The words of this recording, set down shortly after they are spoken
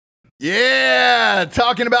Yeah,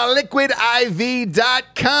 talking about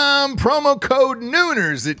liquidiv.com, promo code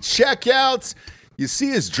Nooners at checkout. You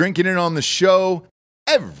see us drinking it on the show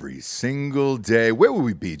every single day. Where would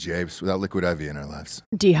we be, James, without Liquid IV in our lives?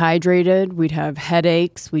 Dehydrated. We'd have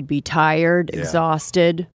headaches. We'd be tired,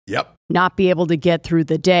 exhausted. Yep. Not be able to get through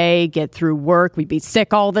the day, get through work. We'd be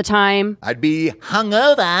sick all the time. I'd be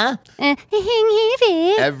hungover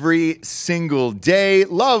every single day.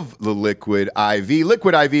 Love the Liquid IV.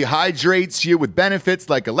 Liquid IV hydrates you with benefits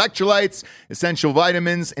like electrolytes, essential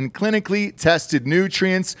vitamins, and clinically tested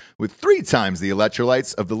nutrients with 3 times the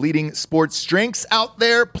electrolytes of the leading sports drinks out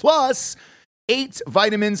there, plus 8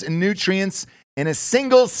 vitamins and nutrients in a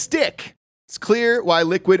single stick. It's clear why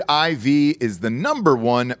Liquid IV is the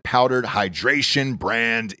 #1 powdered hydration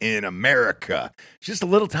brand in America. It's just a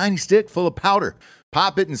little tiny stick full of powder.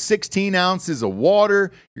 Pop it in 16 ounces of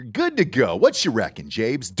water. You're good to go. What you reckon,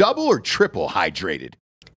 Jabes? Double or triple hydrated?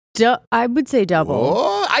 I would say double.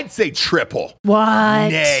 Oh, I'd say triple. What?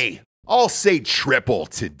 Nay, I'll say triple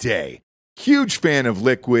today. Huge fan of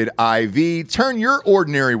Liquid IV. Turn your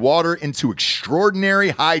ordinary water into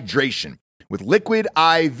extraordinary hydration. With Liquid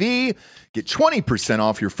IV, get 20%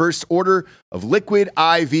 off your first order of Liquid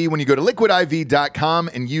IV when you go to liquidiv.com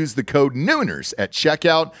and use the code Nooners at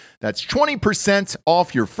checkout. That's 20%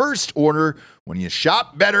 off your first order when you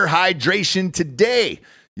shop better hydration today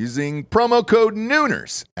using promo code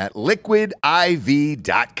Nooners at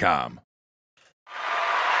liquidiv.com.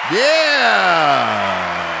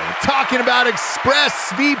 Yeah! Talking about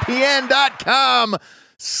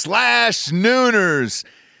expressvpn.com/Nooners.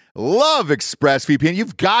 Love ExpressVPN.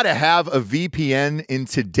 You've got to have a VPN in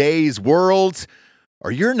today's world,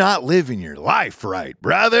 or you're not living your life right,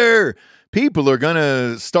 brother. People are going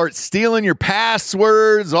to start stealing your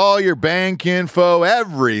passwords, all your bank info,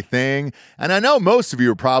 everything. And I know most of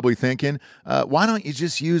you are probably thinking, why don't you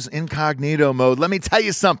just use incognito mode? Let me tell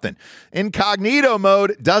you something. Incognito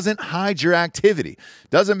mode doesn't hide your activity.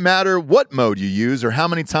 Doesn't matter what mode you use or how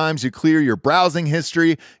many times you clear your browsing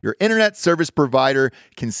history, your internet service provider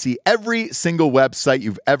can see every single website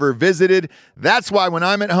you've ever visited. That's why when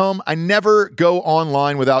I'm at home, I never go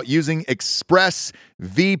online without using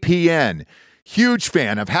ExpressVPN. Huge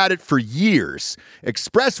fan. I've had it for years.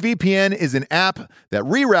 ExpressVPN is an app that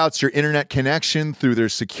reroutes your internet connection through their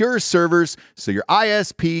secure servers so your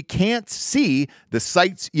ISP can't see the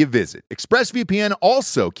sites you visit. ExpressVPN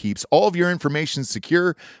also keeps all of your information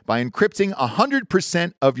secure by encrypting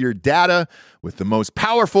 100% of your data with the most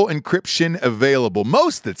powerful encryption available.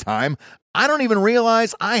 Most of the time, I don't even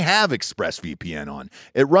realize I have ExpressVPN on.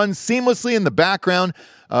 It runs seamlessly in the background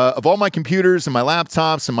of all my computers and my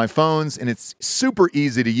laptops and my phones, and it's super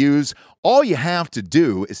easy to use. All you have to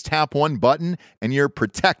do is tap one button and you're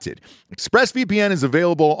protected. ExpressVPN is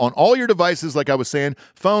available on all your devices, like I was saying,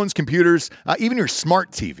 phones, computers, even your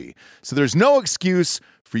smart TV. So there's no excuse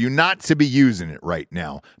for you not to be using it right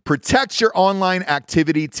now. Protect your online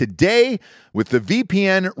activity today with the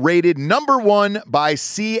VPN rated #1 by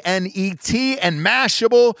CNET and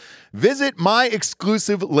Mashable. Visit my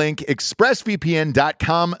exclusive link,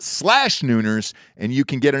 expressvpn.com/Nooners, and you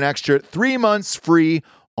can get an extra 3 months free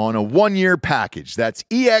on a 1-year package. That's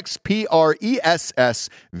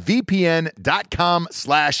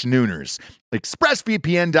expressvpn.com/Nooners.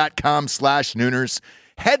 expressvpn.com/Nooners.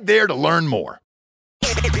 Head there to learn more.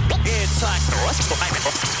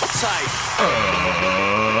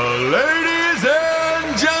 Ladies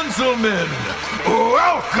and gentlemen,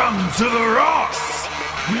 welcome to the Ross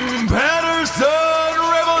Patterson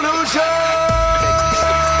Revolution!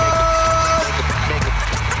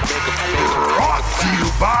 Brought to you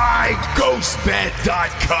by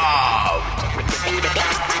GhostBed.com.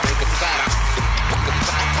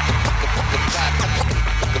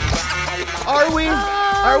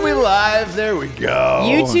 Are we live? There we go.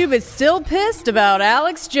 YouTube is still pissed about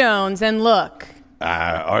Alex Jones, and look.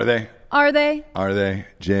 Are they? Are they? Are they,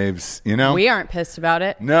 James? You know? We aren't pissed about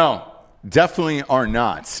it. No, definitely are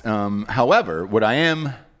not. However, what I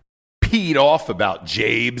am peed off about,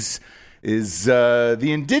 James, is the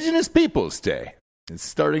Indigenous Peoples Day. It's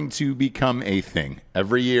starting to become a thing.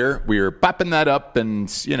 Every year, we're popping that up, and,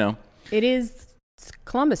 you know. It is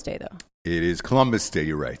Columbus Day, though. It is Columbus Day,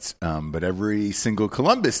 you're right. But every single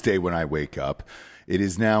Columbus Day when I wake up, it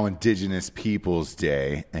is now Indigenous Peoples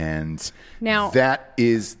Day. And now, that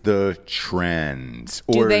is the trend.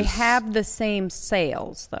 Do they have the same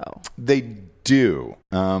sales, though? They do.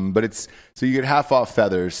 But it's so you get half off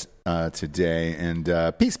feathers today and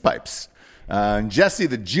peace pipes. And Jessie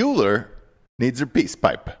the jeweler needs her peace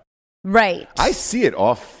pipe. Right. I see it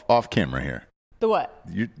off camera here. The what?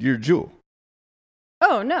 Your jewel.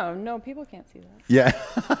 Oh, no, people can't see that. Yeah.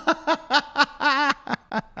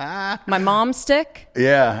 My mom stick.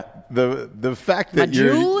 Yeah, the fact My that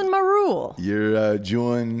jewel and my rule. you're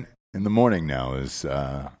jeweling in the morning now is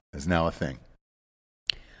now a thing.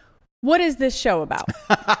 What is this show about?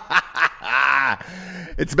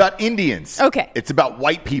 It's about Indians. Okay. It's about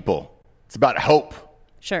white people. It's about hope.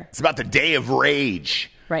 Sure. It's about the Day of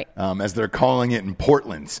Rage. Right. As they're calling it in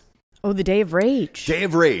Portland. Oh, the Day of Rage. Day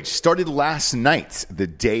of Rage started last night, the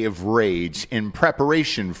Day of Rage, in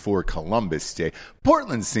preparation for Columbus Day.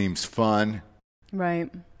 Portland seems fun. Right.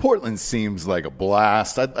 Portland seems like a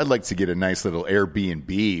blast. I'd like to get a nice little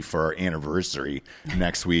Airbnb for our anniversary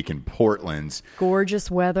next week in Portland. Gorgeous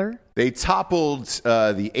weather. They toppled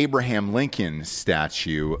the Abraham Lincoln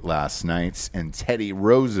statue last night and Teddy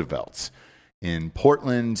Roosevelt in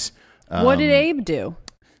Portland. What did Abe do?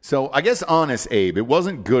 So I guess honest Abe, it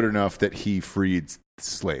wasn't good enough that he freed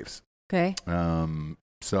slaves. Okay.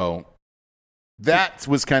 So that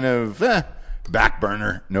was kind of back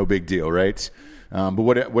burner, no big deal, right? But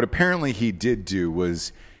what apparently he did do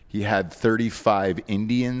was he had 35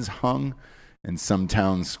 Indians hung in some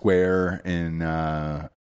town square in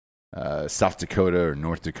South Dakota or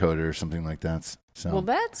North Dakota or something like that. So, Well,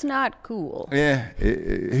 that's not cool. yeah,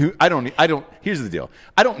 I don't. Here's the deal.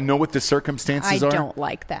 I don't know what the circumstances I are. don't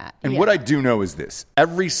like that. And Yeah. what I do know is this: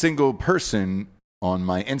 every single person on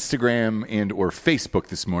my Instagram and or Facebook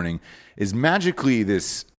this morning is magically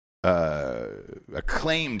this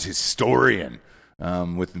acclaimed historian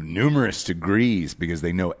with numerous degrees because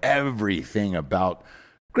they know everything about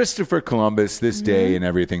Christopher Columbus this day and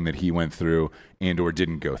everything that he went through and or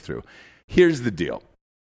didn't go through. Here's the deal.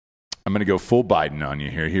 I'm going to go full Biden on you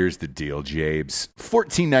here. Here's the deal, Jabes.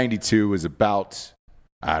 1492 was about,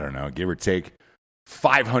 I don't know, give or take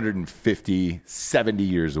 550, 70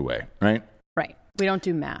 years away, right? Right. We don't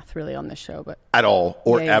do math really on this show, but At all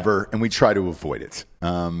or Yeah. ever, and we try to avoid it.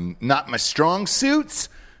 Not my strong suits.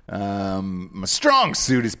 My strong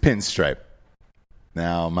suit is pinstripe.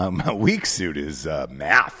 Now, my weak suit is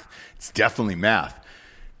math. It's definitely math.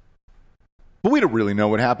 But we don't really know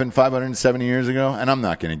what happened 570 years ago, and I'm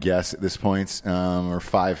not going to guess at this point. Or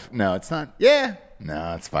no, it's not. Yeah.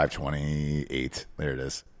 No, it's 528. There it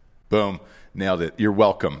is. Boom. Nailed it. You're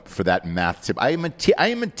welcome for that math tip. I am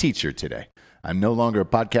a teacher today. I'm no longer a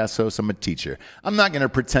podcast host. I'm a teacher. I'm not going to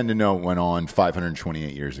pretend to know what went on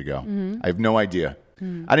 528 years ago. I have no idea. I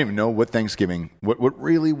don't even know what Thanksgiving, what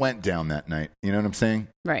really went down that night. You know what I'm saying?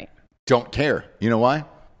 right. Don't care. You know why?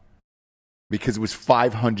 Because it was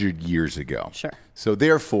 500 years ago. Sure. So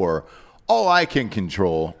therefore, all I can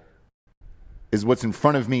control is what's in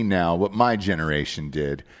front of me now, what my generation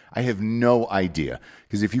did. I have no idea.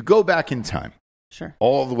 Because if you go back in time, Sure.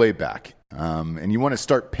 all the way back, and you want to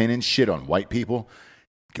start pinning shit on white people,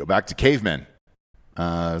 go back to cavemen.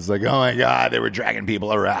 It's like, oh my God, they were dragging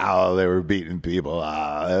people around. They were beating people.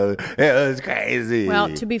 It was crazy.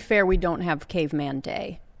 Well, to be fair, we don't have Caveman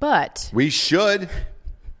Day, but we should.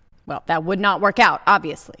 well, that would not work out,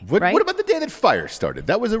 obviously. right? What about the day that fire started?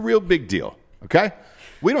 That was a real big deal. Okay?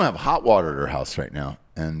 We don't have hot water at our house right now.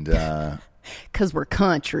 And, Because we're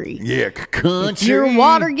country. yeah, country. If your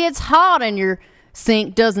water gets hot and your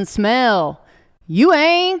sink doesn't smell, you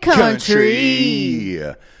ain't country.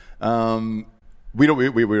 We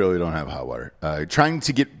really don't have hot water. Trying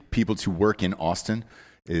to get people to work in Austin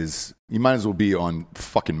is, you might as well be on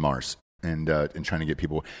fucking Mars and trying to get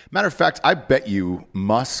people. Matter of fact, I bet you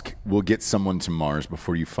Musk will get someone to Mars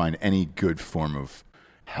before you find any good form of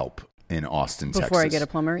help in Austin, Texas. Before I get a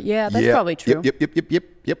plumber. Yeah, that's Yep, probably true.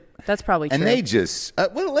 Yep. That's probably true. And they just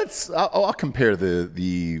I'll compare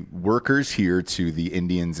the workers here to the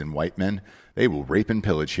Indians and white men. They will rape and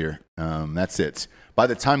pillage here. That's it. By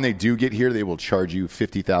the time they do get here, they will charge you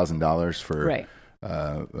 $50,000 for Right.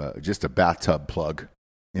 just a bathtub plug.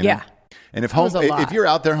 You know? Yeah. And if was a lot. if you're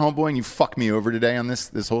out there, homeboy, and you fuck me over today on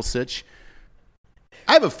this whole sitch,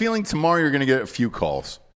 I have a feeling tomorrow you're going to get a few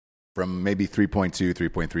calls from maybe 3.2,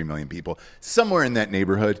 3.3 million people, somewhere in that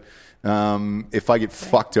neighborhood. If I get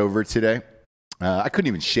fucked over today, I couldn't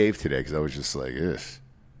even shave today because I was just like,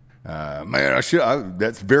 ugh. Man,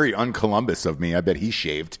 that's very un-Columbus of me. I bet he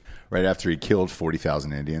shaved right after he killed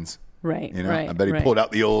 40,000 Indians. Right, You know, right, I bet he right. pulled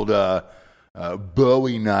out the old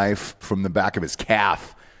Bowie knife from the back of his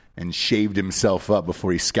calf and shaved himself up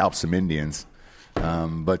before he scalped some Indians.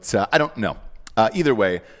 But I don't know. Either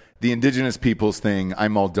way, the indigenous peoples thing,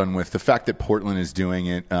 I'm all done with. The fact that Portland is doing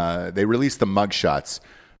it, they released the mugshots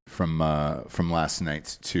from last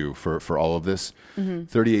night too for all of this.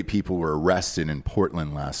 38 people were arrested in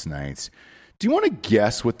Portland last night. Do you want to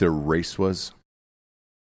guess what their race was?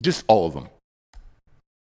 Just all of them.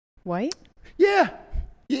 White?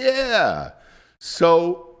 Yeah.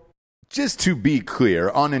 So just to be clear,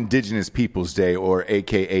 on Indigenous Peoples Day, or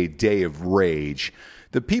AKA Day of Rage,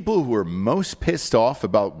 the people who are most pissed off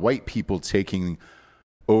about white people taking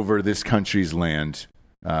over this country's land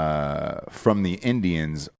from the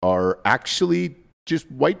Indians are actually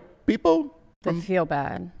just white people They feel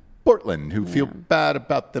bad. Portland who feel bad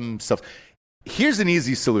about themselves. Here's an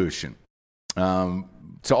easy solution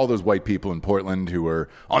to all those white people in Portland who are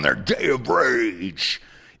on their day of rage.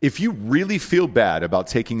 If you really feel bad about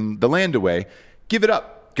taking the land away, give it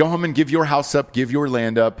up. Go home and give your house up, give your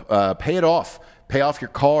land up, pay it off. Pay off your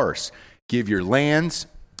cars. Give your lands,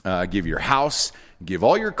 give your house, give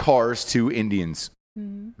all your cars to Indians.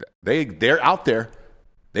 They're out there.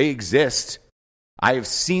 They exist. I have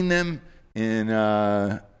seen them in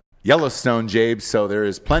Yellowstone, Jabe, so there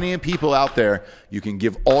is plenty of people out there you can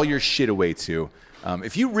give all your shit away to.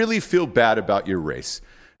 If you really feel bad about your race,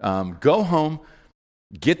 go home,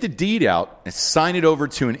 get the deed out, and sign it over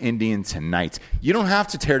to an Indian tonight. You don't have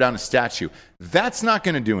to tear down a statue. That's not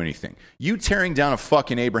going to do anything. You tearing down a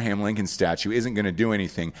fucking Abraham Lincoln statue isn't going to do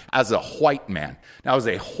anything as a white man. Now, as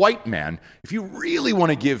a white man, if you really want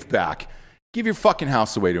to give back, give your fucking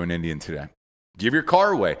house away to an Indian today. Give your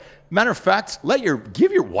car away. Matter of fact,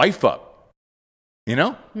 give your wife up. You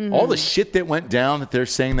know? All the shit that went down, that they're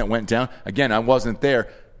saying that went down. Again, I wasn't there.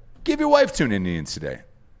 Give your wife to an Indian today.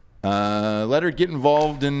 Let her get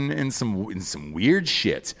involved in some weird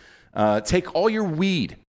shit. Take all your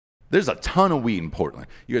weed. There's a ton of weed in Portland.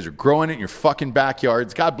 You guys are growing it in your fucking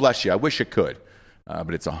backyards. God bless you. I wish I could.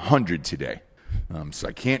 But it's 100 today. So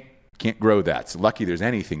I can't grow that. It's lucky there's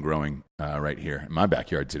anything growing right here in my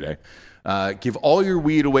backyard today. Give all your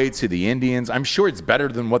weed away to the Indians. I'm sure it's better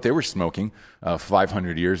than what they were smoking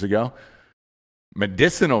 500 years ago.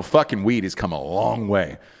 Medicinal fucking weed has come a long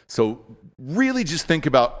way. So really just think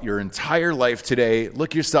about your entire life today.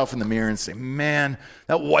 Look yourself in the mirror and say, man,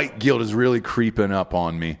 that white guilt is really creeping up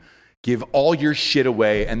on me. Give all your shit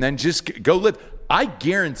away and then just go live. I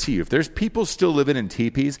guarantee you, if there's people still living in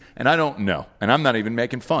teepees, and I don't know, and I'm not even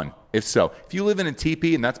making fun. If so, if you live in a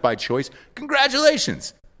teepee and that's by choice,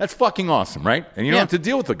 congratulations. That's fucking awesome, right? And you don't have to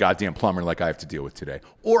deal with a goddamn plumber like I have to deal with today.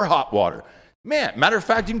 Or hot water. Man, matter of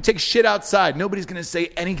fact, you can take shit outside. Nobody's going to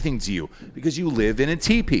say anything to you because you live in a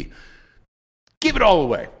teepee. Give it all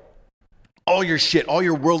away. All your shit, all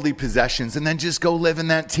your worldly possessions, and then just go live in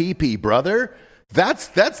that teepee, brother. That's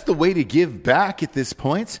the way to give back at this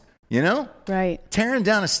point, you know? Right. Tearing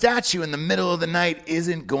down a statue in the middle of the night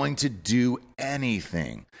isn't going to do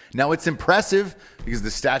anything. Now, it's impressive because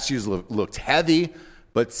the statues looked heavy,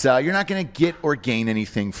 but you're not going to get or gain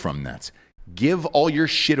anything from that. Give all your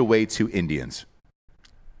shit away to Indians.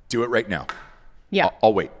 Do it right now. Yeah.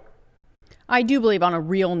 I'll wait. I do believe on a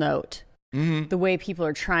real note, the way people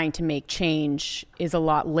are trying to make change is a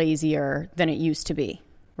lot lazier than it used to be,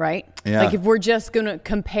 right? Yeah. Like if we're just going to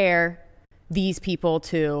compare these people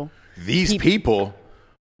to... These people,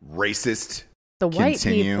 racist, the white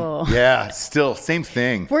continue. people. Yeah, still, same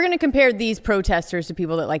thing. If we're going to compare these protesters to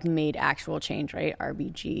people that like made actual change, right?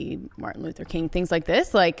 RBG, Martin Luther King, things like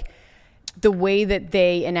this, like the way that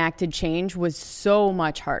they enacted change was so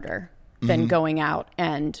much harder than going out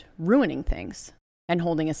and ruining things and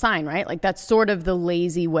holding a sign, right? Like that's sort of the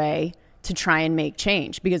lazy way to try and make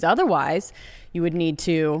change, because otherwise you would need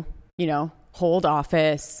to, you know, hold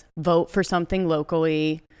office, vote for something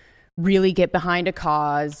locally, really get behind a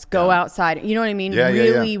cause, go outside. You know what I mean?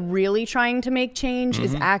 Really trying to make change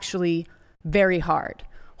is actually very hard.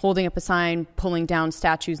 Holding up a sign, pulling down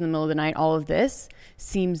statues in the middle of the night, all of this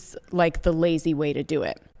seems like the lazy way to do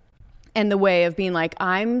it. And the way of being like,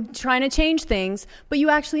 I'm trying to change things, but you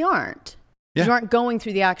actually aren't. Yeah. You aren't going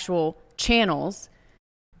through the actual channels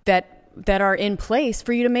that are in place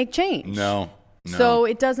for you to make change. No. So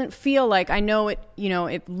it doesn't feel like, I know it, you know,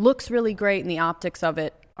 it looks really great and the optics of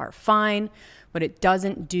it are fine, but it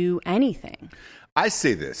doesn't do anything. I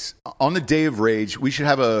say this, on the day of rage, we should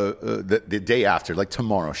have the day after, like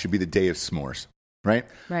tomorrow, should be the day of s'mores, right?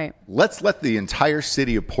 Right. Let's let the entire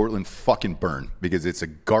city of Portland fucking burn, because it's a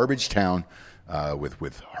garbage town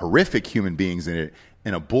with horrific human beings in it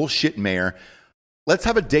and a bullshit mayor. Let's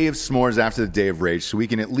have a day of s'mores after the day of rage so we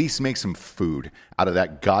can at least make some food out of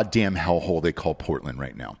that goddamn hellhole they call Portland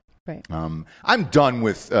right now. Right. I'm done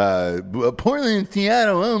with Portland and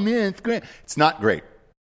Seattle. Oh, man, it's great. It's not great.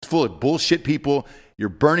 It's full of bullshit people. You're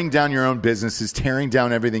burning down your own businesses, tearing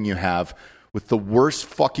down everything you have with the worst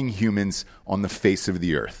fucking humans on the face of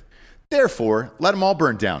the earth. Therefore, let them all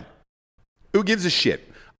burn down. Who gives a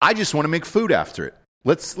shit? I just want to make food after it.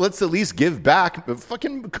 Let's at least give back.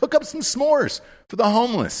 Fucking cook up some s'mores for the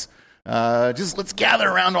homeless. Just let's gather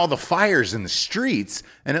around all the fires in the streets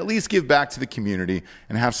and at least give back to the community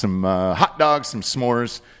and have some hot dogs, some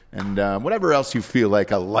s'mores, and whatever else you feel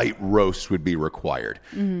like a light roast would be required.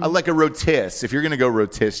 Like a rotisserie. If you're going to go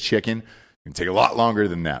rotisserie chicken, it can take a lot longer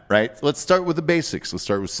than that, right? Let's start with the basics. Let's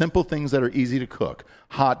start with simple things that are easy to cook.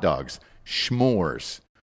 Hot dogs, s'mores,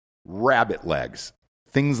 rabbit legs,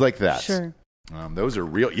 things like that. Sure. Those are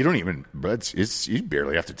real. You don't even, but you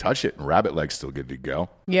barely have to touch it, and rabbit leg's still good to go.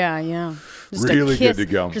 Yeah. Just really good to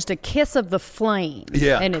go. Just a kiss of the flame.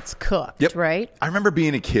 Yeah. And it's cooked, right? I remember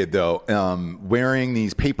being a kid, though, wearing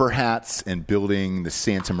these paper hats and building the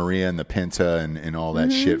Santa Maria and the Pinta and all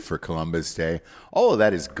that shit for Columbus Day. All of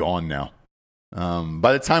that is gone now.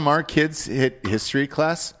 By the time our kids hit history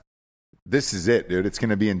class, this is it, dude. It's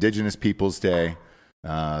going to be Indigenous Peoples Day.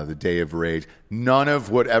 The Day of Rage. None of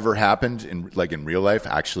what ever happened in real life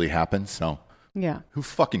actually happened. So yeah, who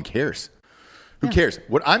fucking cares? Who cares?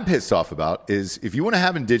 What I'm pissed off about is if you want to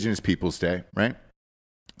have Indigenous Peoples Day, right?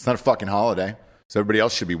 It's not a fucking holiday, so everybody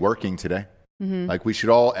else should be working today. Like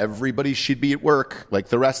everybody should be at work like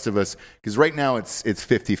the rest of us, because right now it's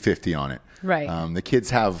 50-50 on it. Right. The kids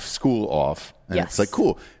have school off, and Yes. it's like,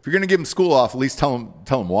 cool. If you're going to give them school off, at least tell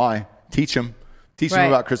them why. Teach them. Teach them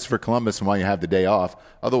about Christopher Columbus and why you have the day off.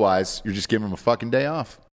 Otherwise, you're just giving them a fucking day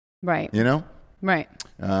off. Right. You know? Right.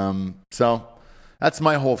 So that's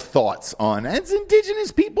my whole thoughts on it's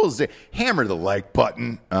Indigenous Peoples Day. Hammer the like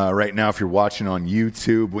button right now if you're watching on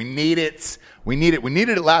YouTube. We need it. We needed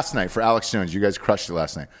it last night for Alex Jones. You guys crushed it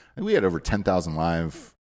last night. I think we had over 10,000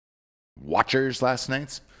 live watchers last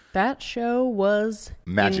night. That show was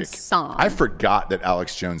magic. Insane. I forgot that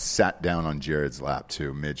Alex Jones sat down on Jared's lap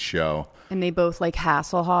too mid-show. And they both like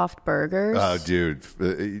Hasselhoff burgers. Oh, dude.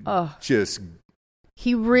 Just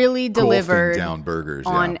he really delivered down burgers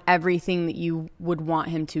on everything that you would want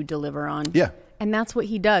him to deliver on. Yeah. And that's what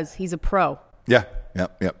he does. He's a pro. Yeah.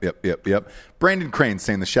 Yep. Brandon Crane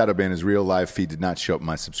saying the Shadow Banners real live feed did not show up in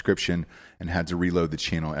my subscription and had to reload the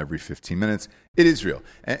channel every 15 minutes. It is real.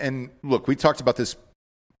 And look, we talked about this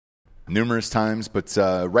numerous times, but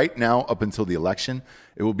right now, up until the election,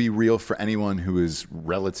 it will be real for anyone who is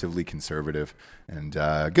relatively conservative. And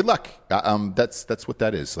good luck. That's what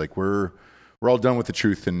that is. Like we're all done with the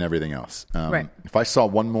truth and everything else. Right. If I saw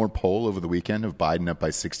one more poll over the weekend of Biden up by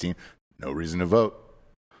 16, no reason to vote.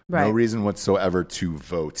 Right. No reason whatsoever to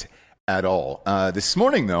vote at all. This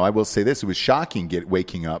morning, though, I will say this: it was shocking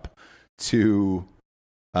waking up to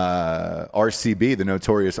RCB, the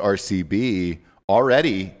notorious RCB,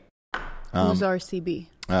 already. Who's RCB?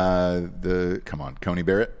 Come on, Coney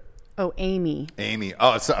Barrett. Oh, Amy.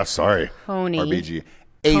 Oh, sorry. Coney. RBG.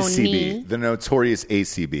 ACB, Coney. the notorious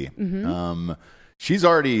ACB. She's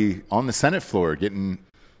already on the Senate floor getting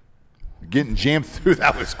jammed through.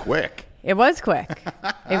 That was quick. It was quick.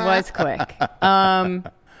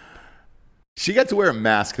 She got to wear a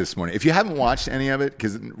mask this morning. If you haven't watched any of it,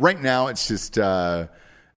 because right now it's just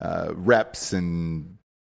reps and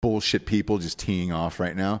bullshit people just teeing off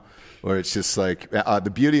right now. Or it's just like,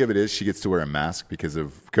 the beauty of it is she gets to wear a mask because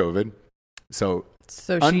of COVID. So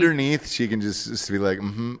underneath, she can just be like,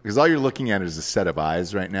 because all you're looking at is a set of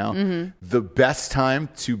eyes right now. The best time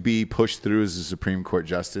to be pushed through as a Supreme Court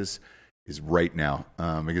justice is right now,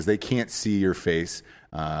 because they can't see your face.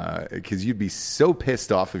 Because you'd be so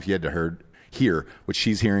pissed off if you had to hear what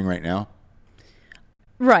she's hearing right now.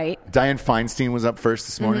 Right. Dianne Feinstein was up first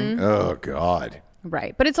this morning. Oh, God.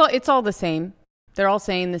 Right. But it's all the same. They're all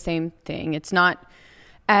saying the same thing. It's not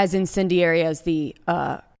as incendiary as the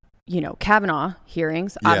Kavanaugh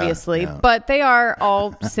hearings, obviously, but they are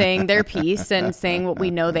all saying their piece and saying what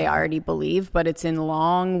we know they already believe, but it's in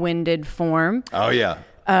long-winded form. Oh, yeah.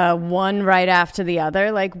 One right after the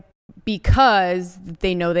other, like, because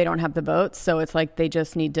they know they don't have the votes. So it's like they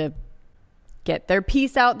just need to get their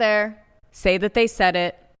piece out there, say that they said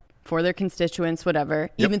it for their constituents, whatever,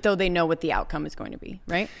 even though they know what the outcome is going to be,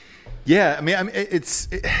 right? Yeah, I mean,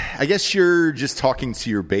 I guess you're just talking to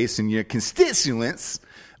your base and your constituents,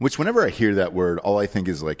 which whenever I hear that word, all I think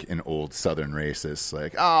is like an old Southern racist,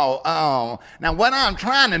 like, oh, now what I'm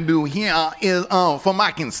trying to do here is for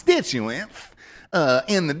my constituents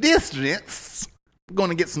in the districts, I'm going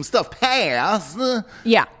to get some stuff passed.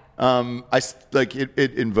 Yeah.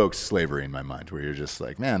 It invokes slavery in my mind, where you're just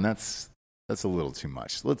like, man, that's a little too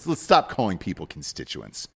much. Let's stop calling people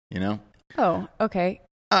constituents, you know? Oh, okay.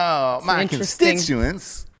 Oh, my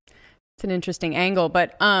constituents. It's an interesting angle,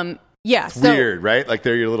 but it's weird, right? Like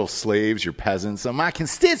they're your little slaves, your peasants. So my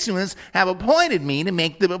constituents have appointed me to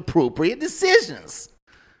make the appropriate decisions.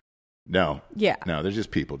 No. Yeah. No, they're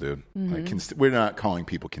just people, dude. Like, we're not calling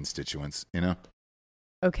people constituents, you know?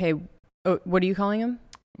 Okay. Oh, what are you calling them?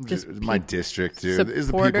 Just my district, dude. It's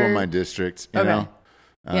the people in my district, you know?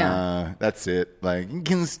 Yeah. That's it. Like,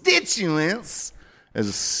 constituents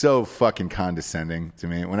is so fucking condescending to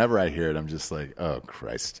me. Whenever I hear it, I'm just like, oh,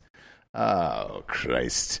 Christ. Oh,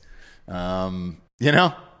 Christ. You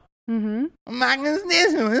know? Mm-hmm. My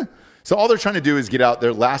constituents. So all they're trying to do is get out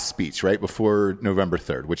their last speech, right, before November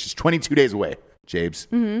 3rd, which is 22 days away, Jabes.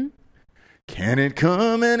 Mm-hmm. Can it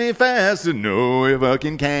come any faster? No, it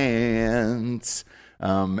fucking can't.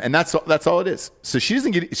 And that's all it is. So she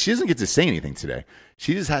doesn't get to say anything today.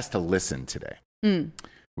 She just has to listen today.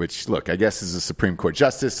 Which, look, I guess as a Supreme Court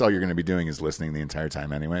justice, all you're going to be doing is listening the entire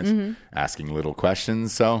time anyways, asking little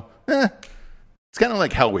questions. So it's kind of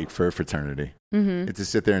like Hell Week for a fraternity. You have to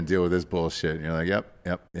sit there and deal with this bullshit. And you're like, yep.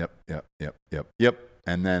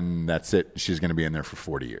 And then that's it. She's going to be in there for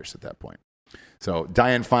 40 years at that point. So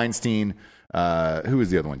Dianne Feinstein, who was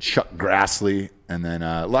the other one? Chuck Grassley. And then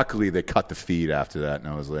luckily they cut the feed after that. And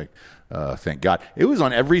I was like, thank God. It was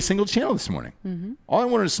on every single channel this morning. All I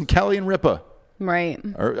wanted was some Kelly and Ripa. Right.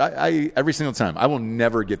 Or I every single time. I will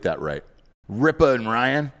never get that right. Ripa and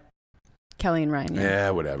Ryan. Kelly and Ryan. Yeah,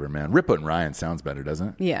 whatever, man. Ripa and Ryan sounds better, doesn't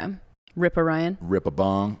it? Yeah. Ripa Ryan. Ripa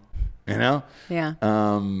Bong. You know? Yeah.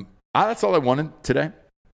 That's all I wanted today.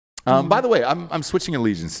 By the way, I'm switching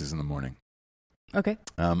allegiances in the morning. Okay.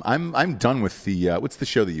 I'm done with the what's the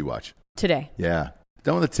show that you watch? Today. Yeah.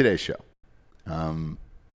 Done with the Today Show.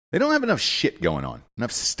 They don't have enough shit going on.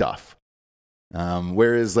 Enough stuff.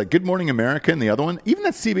 Whereas like Good Morning America and the other one, even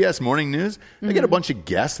that CBS Morning News, they get a bunch of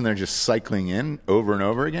guests and they're just cycling in over and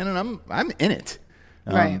over again, and I'm in it.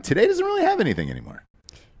 Right. Today doesn't really have anything anymore.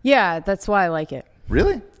 Yeah, that's why I like it.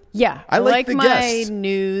 Really? Yeah. I like the my guests.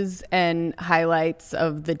 news and highlights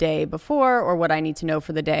of the day before, or what I need to know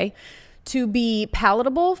for the day, to be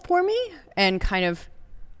palatable for me and kind of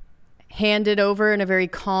handed over in a very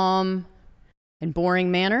calm and boring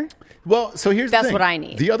manner. Well, so here's the thing. That's what I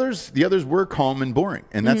need. The others were calm and boring,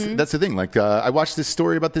 and that's the thing. Like I watched this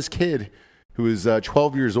story about this kid who was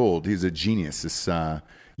 12 years old. He's a genius. This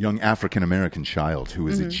young African American child who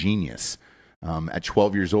is a genius at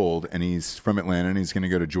 12 years old, and he's from Atlanta, and he's going to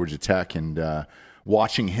go to Georgia Tech. And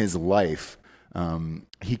watching his life,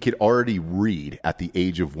 he could already read at the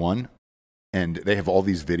age of 1, and they have all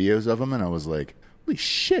these videos of him, and I was like, holy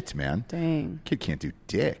shit, man. Dang. Kid can't do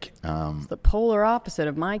dick. It's the polar opposite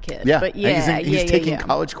of my kid. Yeah. But yeah, he's taking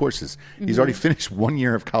college courses. He's already finished 1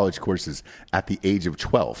 year of college courses at the age of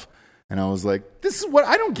 12. And I was like, this is what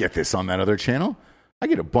I don't get this on that other channel. I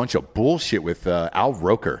get a bunch of bullshit with Al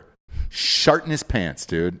Roker. Sharting his pants,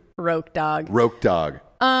 dude. Roke dog.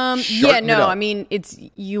 Yeah, no, I mean, it's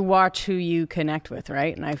you watch who you connect with,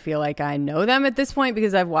 right? And I feel like I know them at this point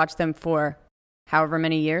because I've watched them for however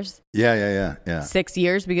many years. Yeah. 6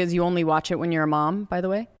 years, because you only watch it when you're a mom, by the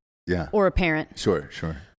way. Yeah. Or a parent. Sure.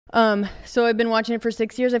 So I've been watching it for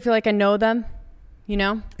 6 years. I feel like I know them, you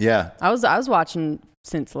know? Yeah. I was watching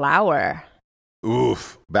since Lauer.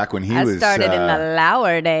 Oof. Back when I started in the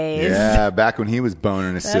Lauer days. Yeah, back when he was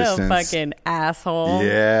boning assistants. That fucking asshole.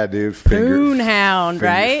 Yeah, dude. Poonhound,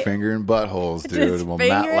 right? Fingering buttholes, dude. Just Well,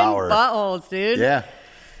 fingering Matt Lauer. buttholes, dude. Yeah.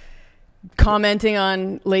 Commenting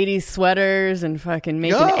on ladies' sweaters and fucking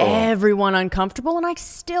making everyone uncomfortable, and I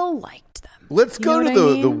still liked them. Let's You go know to what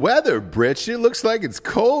I mean? the weather, Britch. It looks like it's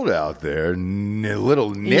cold out there. A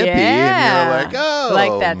little nippy. Yeah. And you're like, oh.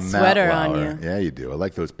 Like that Matt sweater on Lauer. you. Yeah, you do. I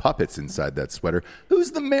like those puppets inside that sweater.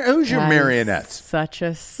 Who's your marionette? Such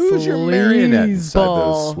a Who's your marionette inside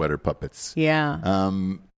sleazeball. those sweater puppets? Yeah.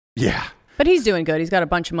 Yeah. But he's doing good. He's got a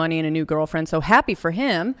bunch of money and a new girlfriend, so happy for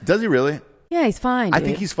him. Does he really? Yeah, he's fine, I dude.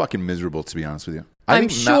 think he's fucking miserable, to be honest with you. I'm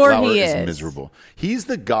think sure Matt Lauer he is is. miserable. He's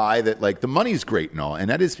the guy that, like, the money's great and all,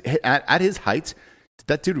 and at his height,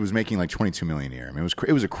 that dude was making like $22 million a year. I mean,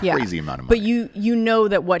 it was a crazy amount of money. But you know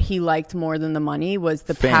that what he liked more than the money was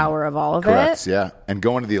the Fame. power of all of Correct, it. yeah. And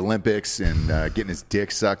going to the Olympics and getting his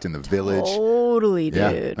dick sucked in the village. Totally,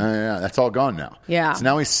 Yeah. dude. Yeah, that's all gone now. Yeah. So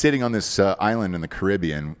now he's sitting on this island in the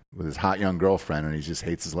Caribbean with his hot young girlfriend, and he just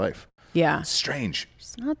hates his life. Yeah. It's strange.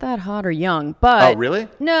 He's not that hot or young, but... Oh, really?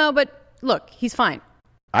 No, but look, he's fine.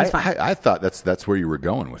 I thought that's where you were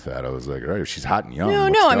going with that. I was like, all right, if she's hot and young. No,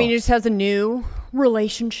 let's I go. mean, he just has a new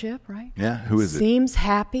relationship, right? Yeah, who is it? Seems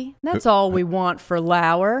happy. That's all we want for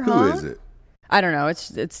Lauer, huh? Who is it? I don't know.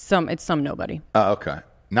 It's some nobody. Oh, okay.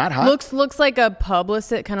 Not hot? Looks like a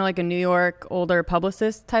publicist, kind of like a New York older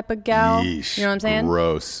publicist type of gal. Yeesh, You know what I'm saying?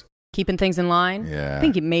 Gross. Keeping things in line. Yeah. I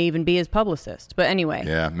think it may even be his publicist. But anyway.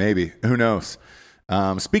 Yeah, maybe. Who knows?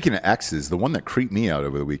 Speaking of exes, the one that creeped me out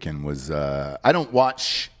over the weekend was I don't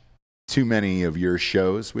watch too many of your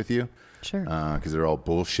shows with you. Sure. Because they're all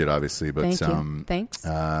bullshit, obviously. But Thank you. Thanks.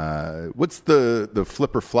 What's the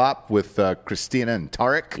flip or flop with Christina and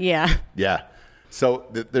Tarek? Yeah. Yeah. So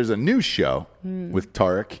there's a new show with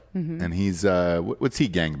Tarek, and he's what's he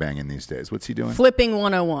gangbanging these days? What's he doing? Flipping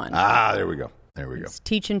 101. There we go. It's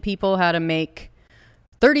teaching people how to make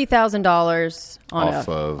 $30,000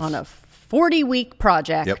 on a 40-week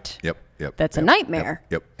project. Yep. That's a nightmare.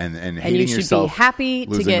 Yep. And you should yourself, be happy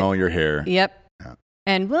to losing get all your hair. Yep. Yeah.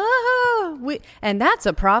 And that's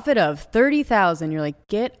a profit of $30,000. You're like,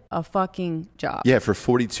 get a fucking job. Yeah, for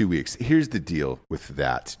 42 weeks. Here's the deal with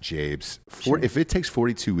that, Jabes. If it takes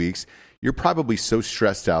 42 weeks, you're probably so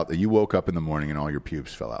stressed out that you woke up in the morning and all your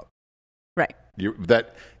pubes fell out. Right.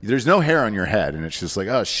 There's no hair on your head, and it's just like,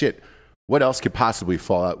 oh shit, what else could possibly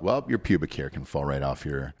fall out? Well, your pubic hair can fall right off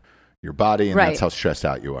your body, and that's how stressed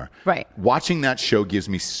out you are. Right. Watching that show gives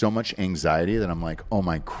me so much anxiety that I'm like, oh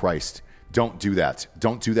my Christ, don't do that.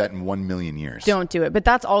 Don't do that in 1 million years. Don't do it. But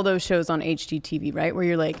that's all those shows on HGTV, right? Where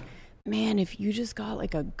you're like, man, if you just got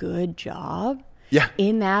like a good job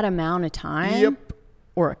in that amount of time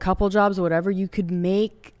or a couple jobs or whatever, you could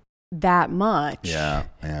make that much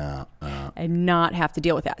and not have to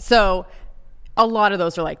deal with that. So a lot of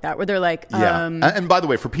those are like that, where they're like, and by the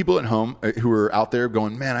way, for people at home who are out there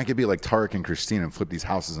going, man, I could be like Tarek and Christina and flip these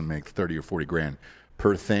houses and make 30 or 40 grand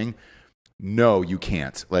per thing. No, you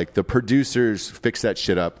can't. Like, the producers fix that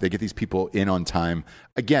shit up. They get these people in on time.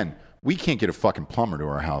 Again, we can't get a fucking plumber to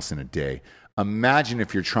our house in a day. Imagine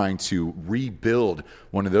if you're trying to rebuild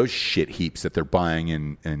one of those shit heaps that they're buying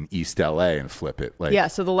in East LA and flip it. Like,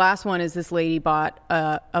 so the last one is this lady bought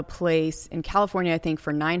a place in California, I think,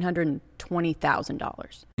 for $920,000.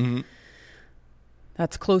 Mm-hmm.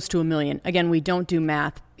 That's close to $1 million. Again, we don't do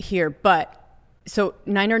math here, but so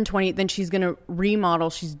 920, then she's going to remodel.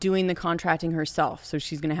 She's doing the contracting herself. So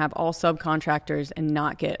she's going to have all subcontractors and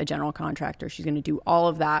not get a general contractor. She's going to do all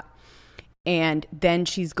of that. And then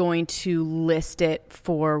she's going to list it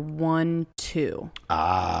for 1.2.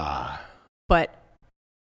 But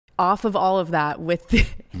off of all of that,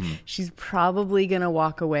 she's probably going to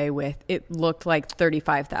walk away with, it looked like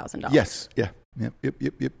 $35,000. Yes. Yeah.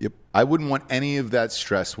 Yep. I wouldn't want any of that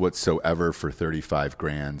stress whatsoever for 35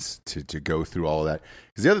 grand to go through all of that.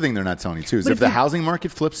 Because the other thing they're not telling you too is if the housing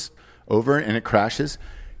market flips over and it crashes,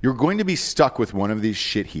 you're going to be stuck with one of these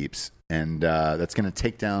shit heaps, and that's going to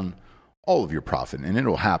take down all of your profit, and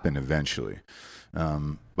it'll happen eventually.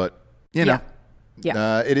 But you know,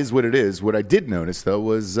 it is what it is. What I did notice though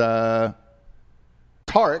was Tarek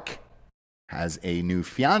has a new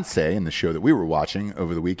fiance in the show that we were watching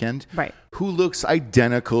over the weekend, right, who looks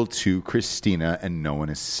identical to Christina, and no one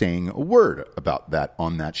is saying a word about that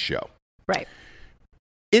on that show. Right.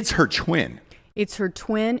 It's her twin. It's her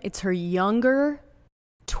twin. It's her younger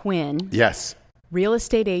twin. Yes. Real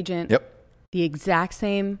estate agent. Yep. The exact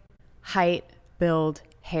same height, build,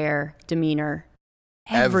 hair, demeanor,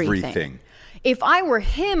 everything. If I were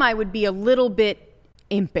him, I would be a little bit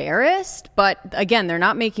embarrassed, but again, they're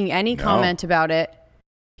not making any comment about it.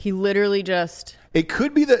 He literally just... It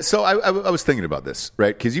could be that... So I was thinking about this,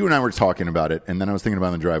 right? Because you and I were talking about it, and then I was thinking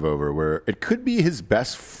about the drive over, where it could be his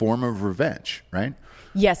best form of revenge, right?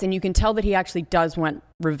 Yes, and you can tell that he actually does want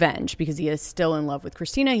revenge because he is still in love with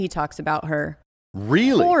Christina. He talks about her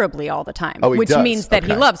horribly all the time, which does. means that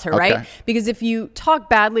he loves her, right? Because if you talk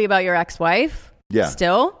badly about your ex-wife,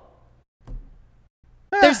 still...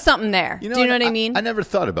 There's something there. Do you know what I mean? I never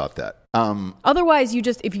thought about that. Otherwise,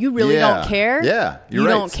 if you really don't care, you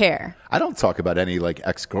don't care. I don't talk about any like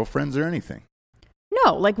ex-girlfriends or anything.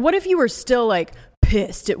 No, like what if you were still like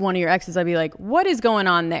pissed at one of your exes? I'd be like, what is going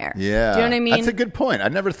on there? Yeah. Do you know what I mean? That's a good point. I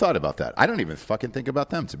never thought about that. I don't even fucking think about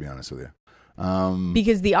them, to be honest with you.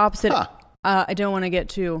 Because the opposite, I don't want to get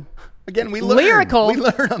too lyrical. We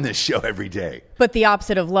learn on this show every day. But the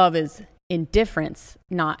opposite of love is indifference,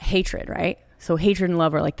 not hatred, right? So hatred and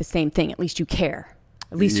love are like the same thing. At least you care.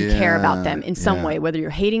 At least you care about them in some way. Whether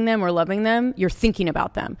you're hating them or loving them, you're thinking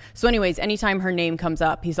about them. So anyways, anytime her name comes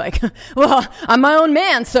up, he's like, well, I'm my own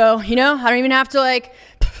man. So, I don't even have to I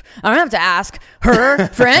don't have to ask her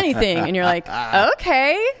for anything. And you're like,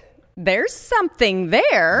 okay, there's something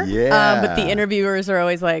there. Yeah. But the interviewers are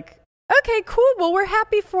always like, okay, cool. Well, we're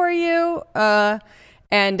happy for you.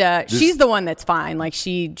 She's the one that's fine. Like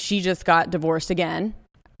she just got divorced again.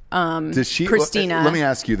 Does she, Christina. Let me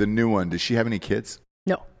ask you, the new one, does she have any kids?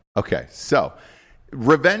 No. Okay, so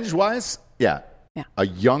revenge-wise, a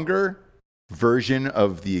younger version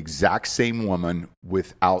of the exact same woman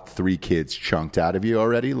without 3 kids chunked out of you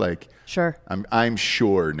already. Like, sure, I'm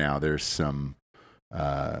sure now there's some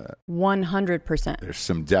 100%. There's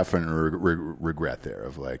some definite regret there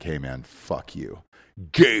of like, hey man, fuck you.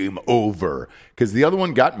 Game over. Because the other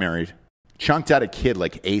one got married, chunked out a kid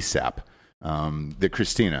like ASAP. The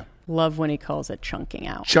Christina. Love when he calls it chunking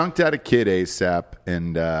out. Chunked out a kid ASAP.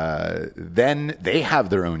 And then they have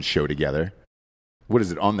their own show together. What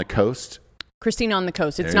is it, On the Coast? Christina on the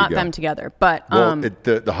Coast. It's not them together, but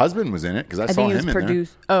the husband was in it because I saw him in there.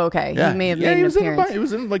 Oh, okay. Yeah. He may have made an appearance. He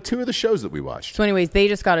was in like 2 of the shows that we watched. So, anyways, they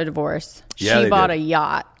just got a divorce. Yeah, she bought a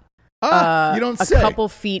yacht. You don't say. A couple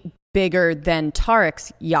feet bigger than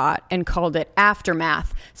Tarek's yacht and called it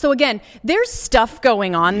Aftermath. So again, there's stuff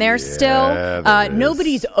going on there still.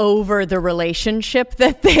 Nobody's over the relationship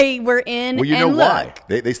that they were in. Well, you know why?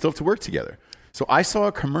 They still have to work together. So I saw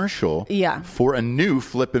a commercial for a new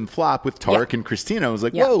Flip and Flop with Tarek and Christina. I was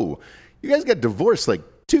like, whoa, you guys got divorced like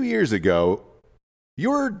 2 years ago.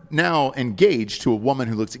 You're now engaged to a woman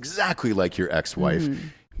who looks exactly like your ex-wife. Mm-hmm.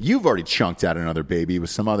 You've already chunked out another baby with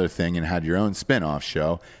some other thing and had your own spin-off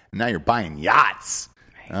show. And now you're buying yachts.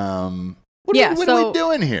 What are we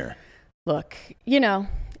doing here? Look, it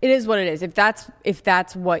is what it is. If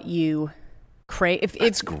that's what you crave.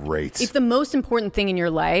 That's great. If the most important thing in your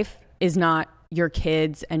life is not your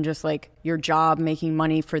kids and just like your job, making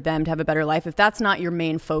money for them to have a better life, if that's not your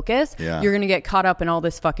main focus, you're going to get caught up in all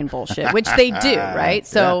this fucking bullshit, which they do, right?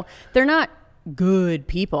 So they're not good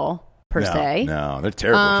people per se. No, they're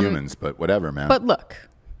terrible humans, but whatever, man. But look,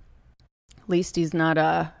 at least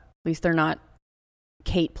they're not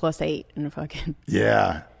Kate plus 8 in a fucking...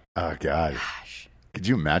 Yeah. Oh, God. Gosh. Could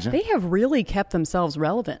you imagine? They have really kept themselves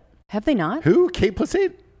relevant. Have they not? Who? Kate plus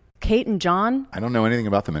 8? Kate and John? I don't know anything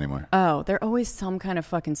about them anymore. Oh, they're always some kind of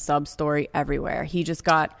fucking sub-story everywhere. He just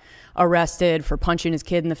got arrested for punching his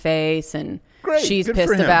kid in the face, and she's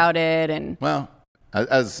pissed about it. And well,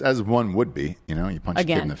 as one would be, you punch a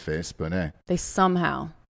kid in the face, but hey. They somehow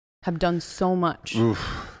have done so much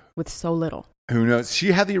with so little. Who knows?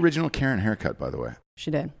 She had the original Karen haircut, by the way.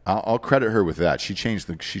 She did. I'll credit her with that. She changed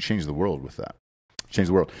the world with that. Changed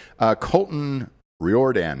the world. Colton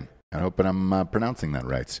Riordan. I hope I'm pronouncing that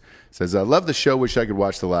right. Says, I love the show. Wish I could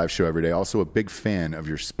watch the live show every day. Also a big fan of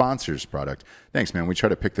your sponsors product. Thanks, man. We try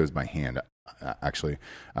to pick those by hand, actually.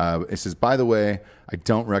 It says, by the way, I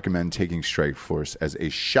don't recommend taking Strikeforce as a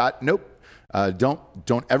shot. Nope.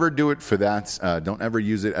 Don't ever do it for that. Don't ever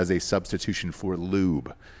use it as a substitution for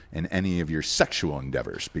lube in any of your sexual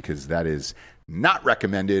endeavors, because that is not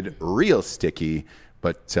recommended. Real sticky,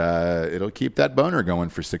 but it'll keep that boner going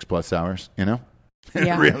for 6+ hours,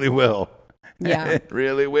 It really will. Yeah. It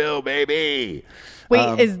really will, baby.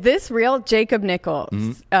 Wait, is this real? Jacob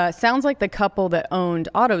Nichols. Sounds like the couple that owned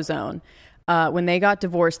AutoZone. When they got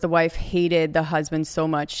divorced, the wife hated the husband so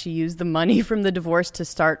much she used the money from the divorce to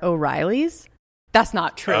start O'Reilly's. That's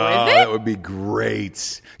not true, is it? That would be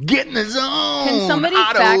great. Get in the zone. Can somebody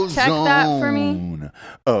fact check that for me?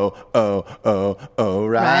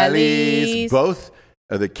 O'Reilly's. Both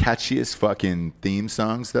are the catchiest fucking theme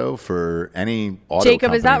songs, though, for any auto Jacob,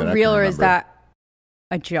 company is that real or is remember. that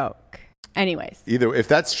a joke? Anyways. Either, if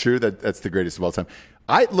that's true, that's the greatest of all time.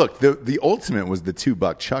 Look, the ultimate was the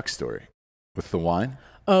 $2 Chuck story with the wine.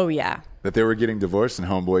 Oh, yeah. That they were getting divorced and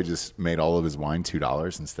homeboy just made all of his wine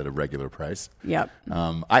 $2 instead of regular price. Yep.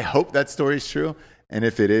 I hope that story's true. And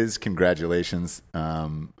if it is, congratulations.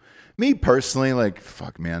 Me personally, like,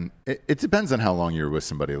 fuck, man. It depends on how long you're with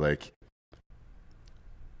somebody. Like,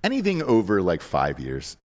 anything over like 5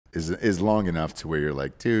 years is long enough to where you're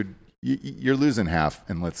like, dude, you're losing half,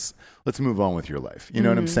 and let's move on with your life. You know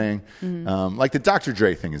what I'm saying? Mm-hmm. Like the Dr.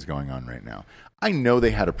 Dre thing is going on right now. I know they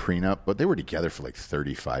had a prenup, but they were together for like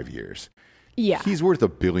 35 years. Yeah, he's worth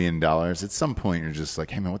 $1 billion. At some point, you're just like,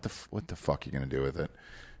 hey man, what the fuck are you gonna do with it?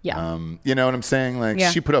 Yeah, you know what I'm saying? Like,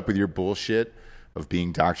 she put up with your bullshit of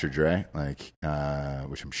being Dr. Dre, like,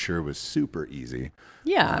 which I'm sure was super easy.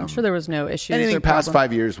 Yeah, I'm sure there was no issues. Anything past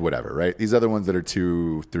 5 years, whatever, right? These other ones that are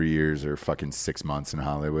 2-3 years or fucking 6 months in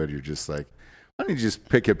Hollywood, you're just like, why don't you just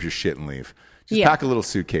pick up your shit and leave? Just pack a little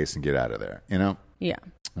suitcase and get out of there, Yeah.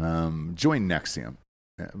 Join NXIVM.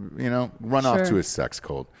 Run off to a sex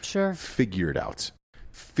cult. Sure. Figure it out.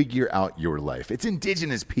 Figure out your life. It's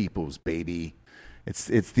Indigenous peoples, baby. It's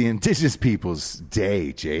the Indigenous Peoples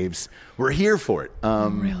Day, James. We're here for it. It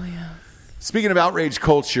really is. Speaking of outrage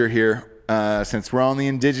culture here, since we're on the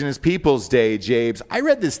Indigenous Peoples Day, James, I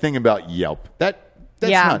read this thing about Yelp. That's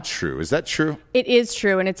not true. Is that true? It is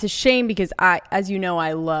true, and it's a shame because as you know,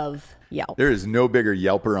 I love Yelp. There is no bigger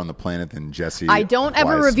Yelper on the planet than Jesse. I don't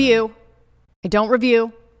ever review. I don't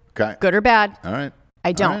review. Okay. Good or bad. All right.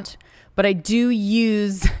 I don't. But I do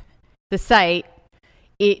use the site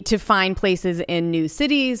to find places in new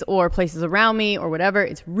cities or places around me or whatever.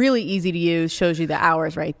 It's really easy to use. Shows you the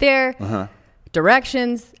hours right there,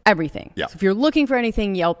 directions, everything. Yeah. So if you're looking for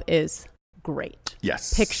anything, Yelp is great.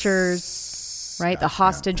 Yes. Pictures, right? The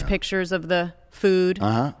hostage pictures of the food.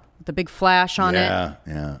 The big flash on it.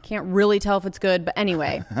 Yeah. Can't really tell if it's good, but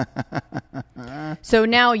anyway. So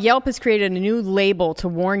now Yelp has created a new label to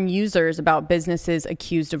warn users about businesses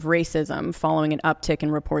accused of racism following an uptick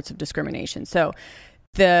in reports of discrimination. So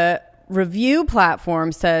the review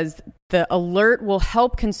platform says the alert will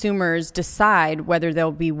help consumers decide whether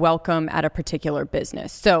they'll be welcome at a particular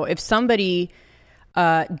business. So if somebody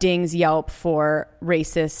dings Yelp for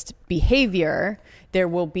racist behavior, there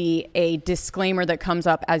will be a disclaimer that comes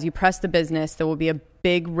up as you press the business. There will be a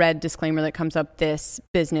big red disclaimer that comes up. This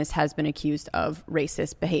business has been accused of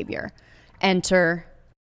racist behavior. Enter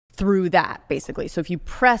through that, basically. So if you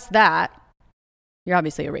press that, you're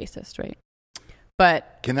obviously a racist, right?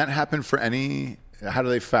 But can that happen for any? How do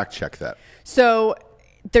they fact check that? So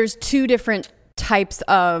there's two different types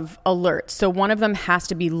of alerts. So one of them has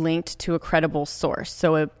to be linked to a credible source.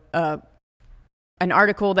 So an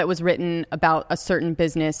article that was written about a certain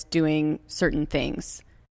business doing certain things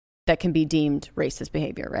that can be deemed racist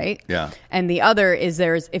behavior, right? Yeah. And the other is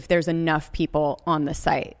if there's enough people on the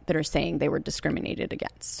site that are saying they were discriminated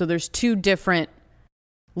against. So there's two different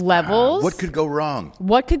levels. What could go wrong?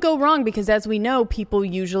 What could go wrong? Because as we know, people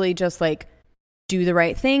usually just like do the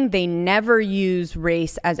right thing. They never use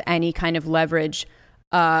race as any kind of leverage.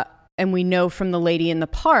 And we know from the lady in the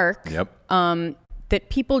park that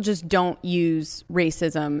people just don't use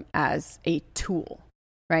racism as a tool,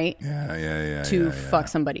 right? To fuck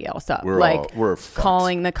somebody else up. We're fucked.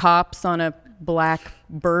 Calling the cops on a black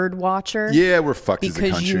bird watcher. Yeah, we're fucked as a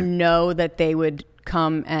because country. you know that they would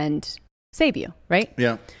come and save you, right?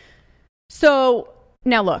 Yeah. So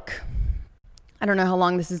now look, I don't know how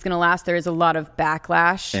long this is going to last. There is a lot of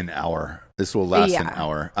backlash. An hour. This will last an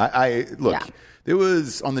hour. I look, it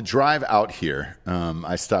was on the drive out here.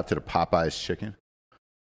 I stopped at a Popeye's Chicken.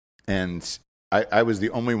 And I was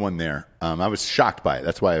the only one there. I was shocked by it.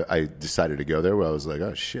 That's why I decided to go there, where I was like,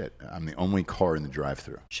 oh, shit. I'm the only car in the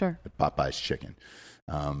drive-thru. Sure. At Popeye's Chicken.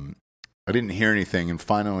 I didn't hear anything. And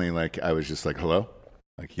finally, I was just like, hello?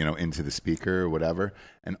 Into the speaker or whatever.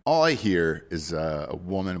 And all I hear is a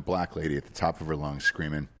woman, a black lady at the top of her lungs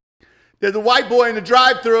screaming, there's a white boy in the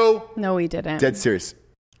drive-thru. No, he didn't. Dead serious.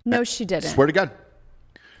 No, she didn't. Swear to God.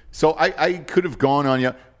 So I could have gone on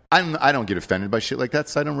you. I don't get offended by shit like that,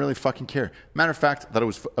 so I don't really fucking care. Matter of fact, I thought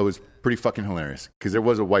it was pretty fucking hilarious because there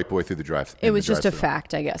was a white boy through the drive. It was just a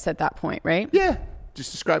fact, I guess, at that point, right? Yeah,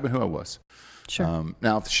 just describing who I was. Sure.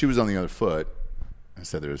 Now, if she was on the other foot, I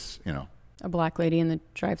said there's, a black lady in the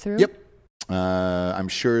drive-thru? Yep. I'm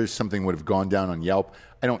sure something would have gone down on Yelp.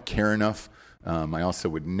 I don't care enough. I also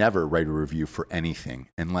would never write a review for anything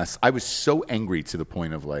unless I was so angry to the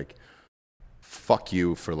point of fuck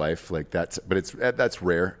you for life, that's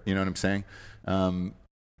rare, you know what I'm saying?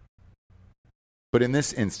 But in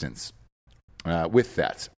this instance, with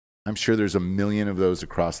that, I'm sure there's a million of those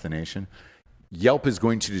across the nation. Yelp is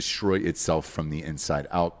going to destroy itself from the inside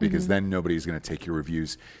out because then nobody's going to take your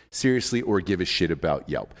reviews seriously or give a shit about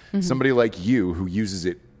Yelp. Somebody like you who uses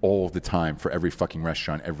it all the time for every fucking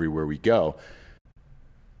restaurant everywhere we go,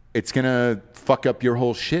 it's going to fuck up your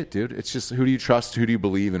whole shit, dude. It's just, who do you trust? Who do you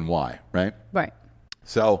believe and why? Right? Right.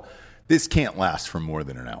 So this can't last for more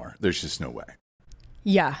than an hour. There's just no way.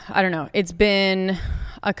 Yeah. I don't know. It's been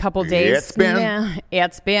a couple days. It's been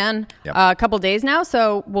a couple days now.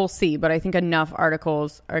 So we'll see. But I think enough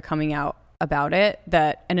articles are coming out about it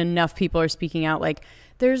and enough people are speaking out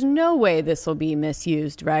there's no way this will be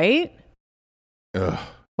misused, right? Ugh.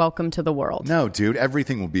 Welcome to the world. No, dude,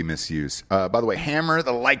 everything will be misused. By the way, hammer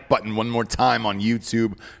the like button one more time on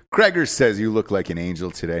YouTube. Kreger says you look like an angel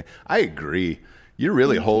today. I agree. You're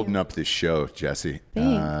really holding up this show, Jesse.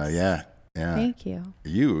 Thanks. Yeah. Thank you.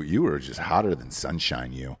 You were just hotter than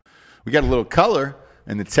sunshine, you. We got a little color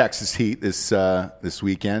in the Texas heat this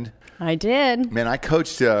weekend. I did. Man, I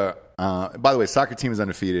coached, by the way, soccer team is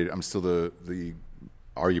undefeated. I'm still the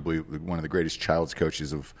arguably one of the greatest child's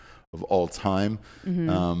coaches of all time.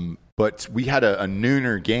 But we had a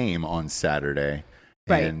nooner game on Saturday.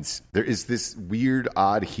 Right. And there is this weird,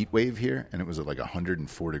 odd heat wave here. And it was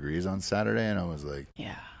 104 degrees on Saturday. And I was like,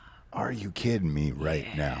 yeah, are you kidding me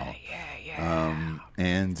now?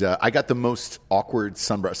 And I got the most awkward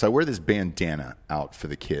sunburn. So I wear this bandana out for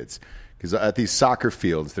the kids. Because at these soccer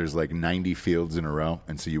fields, there's 90 fields in a row.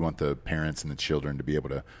 And so you want the parents and the children to be able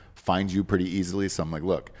to find you pretty easily. So I'm like,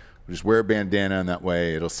 look, we'll just wear a bandana, and that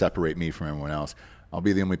way it'll separate me from everyone else. I'll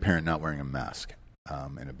be the only parent not wearing a mask.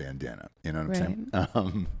 and a bandana. You know what I'm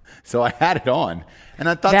saying? So I had it on, and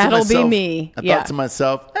I thought That'll to myself, be me. I thought to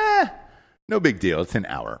myself, no big deal. It's an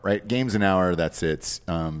hour, right? Game's an hour. That's it.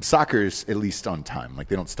 Soccer's at least on time. Like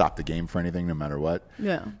they don't stop the game for anything, no matter what.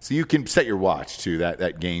 Yeah. So you can set your watch to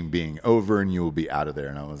that game being over, and you will be out of there.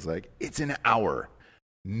 And I was like, it's an hour.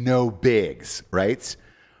 No bigs, right?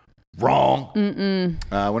 Wrong. When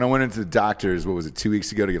I went into the doctors, what was it, 2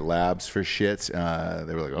 weeks ago to get labs for shit? They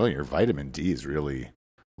were like, "Oh, your vitamin D is really,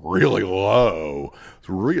 really low.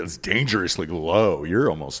 It's dangerously low. You're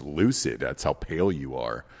almost lucid. That's how pale you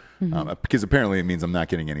are." Because apparently it means I'm not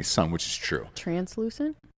getting any sun, which is true.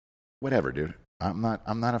 Translucent? Whatever, dude. I'm not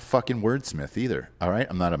a fucking wordsmith either. All right,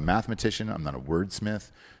 I'm not a mathematician. I'm not a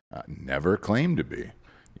wordsmith. Never claimed to be.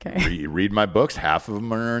 Okay. Read my books. Half of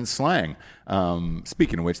them are in slang.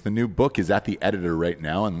 Speaking of which, the new book is at the editor right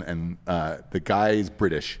now, and the guy is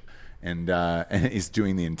British, and he's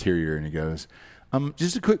doing the interior, and he goes,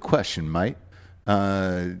 "Just a quick question, mate."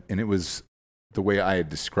 And it was the way I had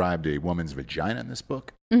described a woman's vagina in this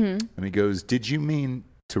book. And he goes, "Did you mean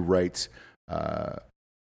to write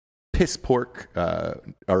piss pork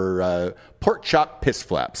or pork chop piss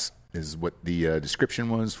flaps?" Is what the description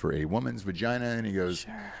was for a woman's vagina. And he goes,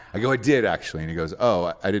 "Sure." I go, "I did actually." And he goes,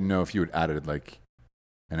 "Oh, I didn't know if you had added like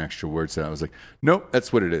an extra word to that." I was like, "Nope,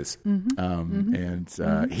 that's what it is."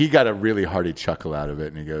 And he got a really hearty chuckle out of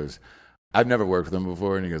it. And he goes, "I've never worked with him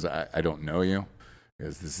before." And he goes, I don't know you." He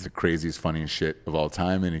goes, "This is the craziest, funniest shit of all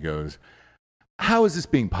time." And he goes, "How is this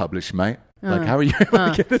being published, mate? Like, how are you able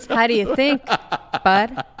to get this out?" How do you think,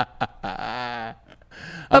 bud?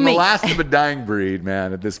 I'm the last of a dying breed,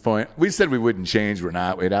 man, at this point. We said we wouldn't change. We're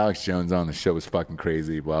not. We had Alex Jones on. The show was fucking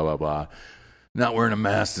crazy, blah, blah, blah. Not wearing a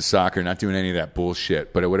mask to soccer, not doing any of that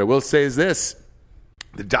bullshit. But what I will say is this.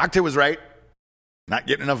 The doctor was right. Not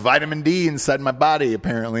getting enough vitamin D inside my body,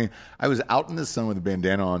 apparently. I was out in the sun with a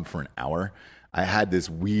bandana on for an hour. I had this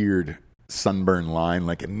weird sunburn line,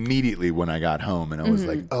 like, immediately when I got home. And I was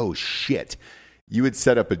like, oh, shit. You had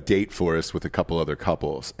set up a date for us with a couple other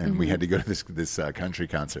couples, and we had to go to this country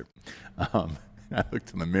concert. I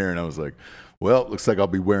looked in the mirror, and I was like, well, it looks like I'll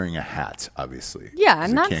be wearing a hat, obviously. Yeah,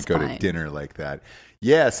 and I that's can't go to dinner like that.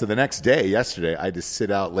 Yeah, so the next day, yesterday, I just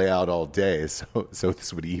sit out, lay out all day, so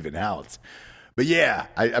this would even out. But yeah,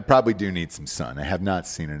 I probably do need some sun. I have not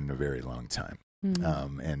seen it in a very long time.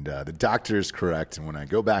 And the doctor is correct, and when I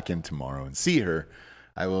go back in tomorrow and see her,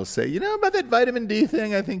 I will say, you know, about that vitamin D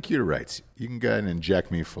thing, I think you're right. You can go ahead and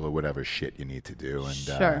inject me full of whatever shit you need to do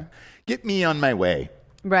and get me on my way.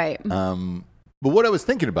 Right. But what I was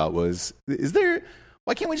thinking about was,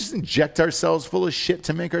 why can't we just inject ourselves full of shit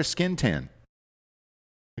to make our skin tan?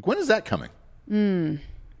 Like, when is that coming? Is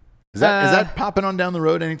that popping on down the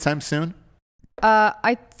road anytime soon?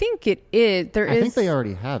 I think it is. I think they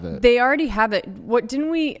already have it. They already have it. What didn't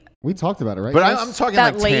we? We talked about it, right? But I'm talking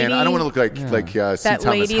that like lady, tan. I don't want to look like C. that Thomas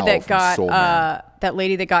lady Howell that from got Soul Man. that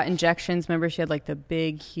lady that got injections. Remember, she had like the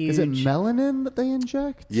big, huge. Is it melanin that they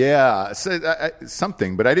inject? Yeah,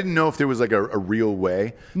 something. But I didn't know if there was like a real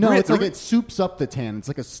way. No, it's like it soups up the tan. It's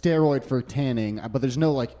like a steroid for tanning. But there's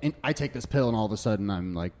no like, I take this pill and all of a sudden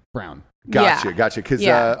I'm like brown. Gotcha. Because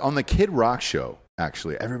on the Kid Rock show,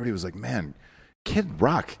 actually, everybody was like, man, Kid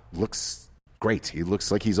Rock looks great. He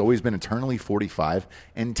looks like he's always been eternally 45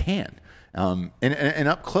 and tan. And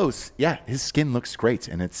up close, yeah, his skin looks great.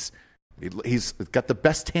 And he's got the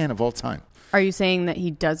best tan of all time. Are you saying that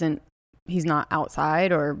he's not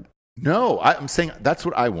outside or? No, I'm saying that's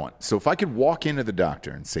what I want. So if I could walk into the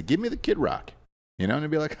doctor and say, give me the Kid Rock, you know, and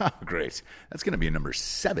it'd be like, oh, great. That's going to be a number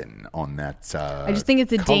 7 on that. I just think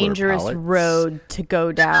it's a dangerous road to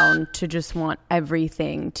go down to just want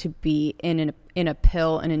everything to be in a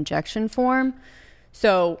pill and injection form.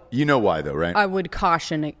 So you know why though, right? I would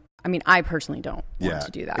caution it. I mean, I personally don't want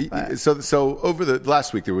to do that. But. So over the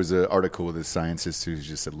last week, there was an article with a scientist who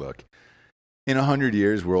just said, look, in 100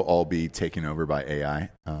 years, we'll all be taken over by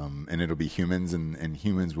AI, and it'll be humans, and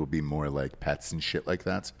humans will be more like pets and shit like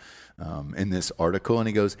that. In this article, and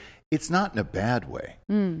he goes, it's not in a bad way.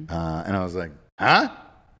 And I was like, huh?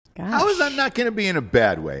 Gosh. How is that not going to be in a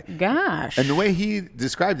bad way? Gosh. And the way he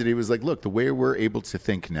described it, he was like, look, the way we're able to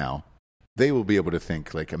think now, they will be able to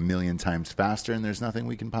think like 1,000,000 times faster, and there's nothing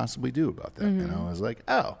we can possibly do about that. And I was like,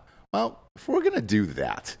 oh, well, if we're going to do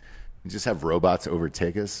that and just have robots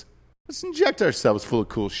overtake us, let's inject ourselves full of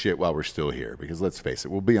cool shit while we're still here. Because let's face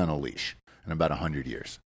it, we'll be on a leash in about 100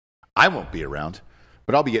 years. I won't be around,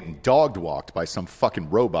 but I'll be getting dog-walked by some fucking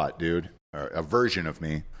robot, dude, or a version of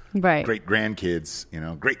me. Right.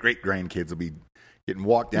 Great-grandkids, great-great-grandkids will be getting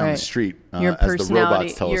walked down the street your as the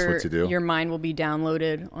robots tell us what to do. Your mind will be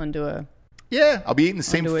downloaded onto a Yeah, I'll be eating the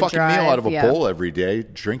same Onto a fucking meal drive, out of a yeah. bowl every day,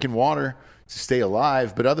 drinking water to stay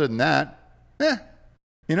alive. But other than that,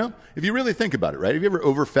 you know, if you really think about it, right? Have you ever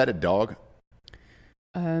overfed a dog?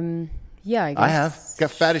 Yeah, I guess. I have.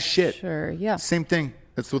 Got fat as shit. Sure, yeah. Same thing.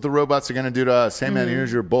 That's what the robots are going to do to us. Hey, man,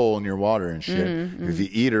 here's your bowl and your water and shit. If you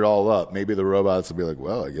eat it all up, maybe the robots will be like,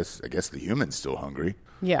 well, I guess the human's still hungry.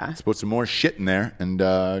 Yeah. Let's put some more shit in there and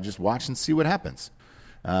just watch and see what happens.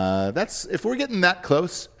 That's if we're getting that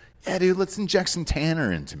close. Yeah, dude, let's inject some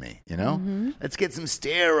tanner into me, you know? Let's get some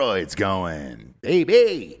steroids going.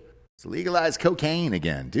 Baby, let's legalize cocaine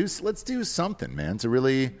again. Let's do something, man, to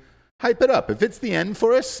really hype it up. If it's the end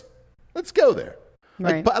for us, let's go there.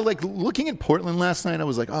 Right. Like looking at Portland last night, I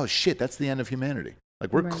was like, oh, shit, that's the end of humanity.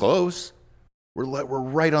 Like, we're close. We're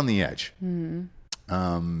right on the edge. And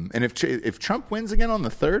if Trump wins again on the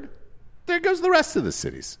 3rd, there goes the rest of the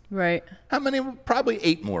cities. Right. How many? Probably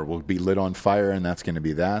 8 more will be lit on fire, and that's going to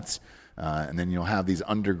be that. And then you'll have these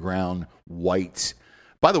underground white.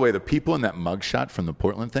 By the way, the people in that mugshot from the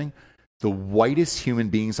Portland thing, the whitest human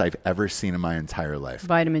beings I've ever seen in my entire life.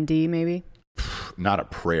 Vitamin D, maybe? Not a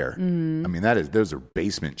prayer. I mean, those are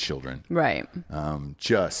basement children. Right.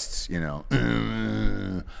 Just, you know,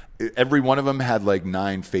 every one of them had like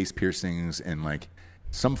 9 face piercings and like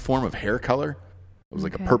some form of hair color. It was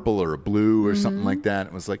like a purple or a blue or something like that.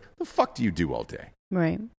 It was like, the fuck do you do all day?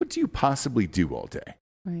 Right. What do you possibly do all day?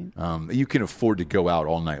 Right. You can afford to go out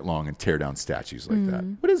all night long and tear down statues like that.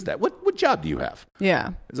 What is that? What job do you have?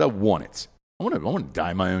 Yeah. Because I want it. I want to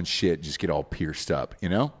dye my own shit, just get all pierced up, you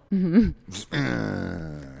know?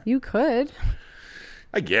 You could.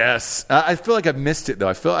 I guess. I feel like I've missed it, though.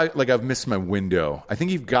 I feel like I've missed my window. I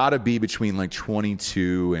think you've got to be between like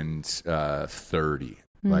 22 and 30.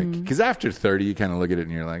 Like, because after 30, you kind of look at it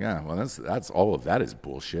and you're like, well, that's all of that is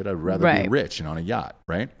bullshit. I'd rather be rich and on a yacht,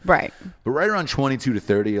 right? Right. But right around 22 to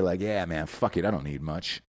 30, you're like, yeah, man, fuck it. I don't need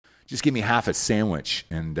much. Just give me half a sandwich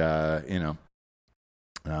and, you know,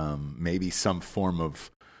 maybe some form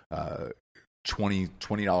of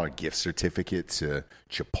 $20 gift certificate to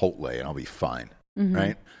Chipotle, and I'll be fine,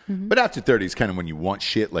 right? But after 30 is kind of when you want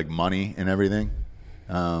shit like money and everything.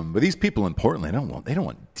 But these people in Portland, they don't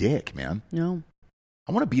want dick, man. No.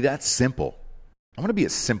 I want to be that simple. I want to be a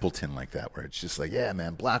simpleton like that, where it's just like, yeah,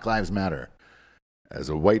 man, Black Lives Matter. As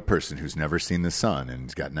a white person who's never seen the sun and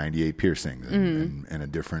has got 98 piercings and a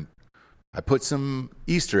different, I put some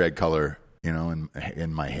Easter egg color, you know,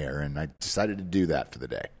 in my hair, and I decided to do that for the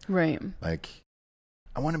day. Right. Like,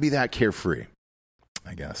 I want to be that carefree,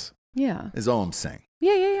 I guess. Yeah. Is all I'm saying.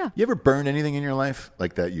 Yeah. You ever burned anything in your life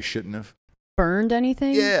like that you shouldn't have? Burned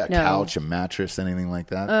anything? Yeah, a No. couch, a mattress, anything like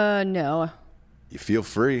that? No. You feel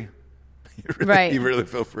free. Right. You really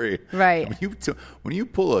feel free. Right. When you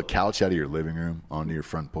pull a couch out of your living room onto your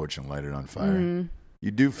front porch and light it on fire,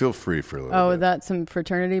 you do feel free for a little bit. Oh, that's some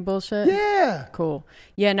fraternity bullshit? Yeah. Cool.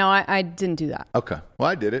 Yeah, no, I didn't do that. Okay. Well,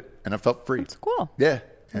 I did it, and I felt free. It's cool. Yeah.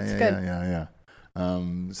 That's Yeah. good. Yeah.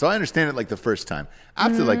 So I understand it like the first time.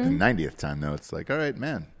 After like the 90th time, though, it's like, all right,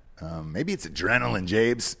 man, maybe it's adrenaline,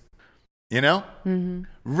 Jabes. You know?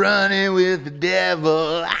 Running with the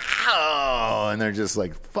devil. Ow! And they're just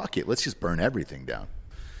like, fuck it. Let's just burn everything down.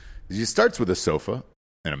 It starts with a sofa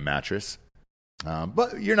and a mattress.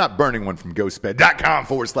 But you're not burning one from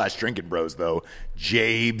ghostbed.com/drinking bros, though.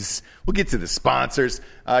 Jabes. We'll get to the sponsors.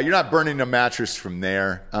 You're not burning a mattress from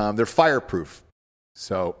there. They're fireproof.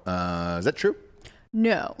 So, is that true?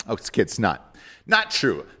 No. Oh, it's not. Not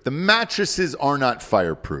true. The mattresses are not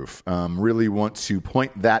fireproof. Really want to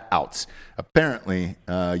point that out. Apparently,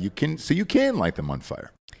 you can light them on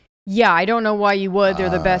fire. Yeah, I don't know why you would.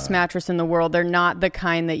 They're the best mattress in the world. They're not the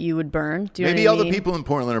kind that you would burn. Do you Maybe know all what I mean? the people in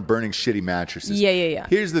Portland are burning shitty mattresses. Yeah.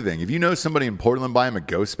 Here's the thing. If you know somebody in Portland, buy them a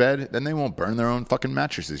ghost bed, then they won't burn their own fucking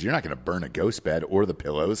mattresses. You're not going to burn a ghost bed or the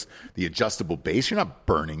pillows, the adjustable base. You're not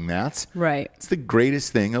burning that. Right. It's the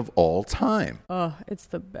greatest thing of all time. Oh, it's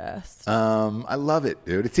the best. I love it,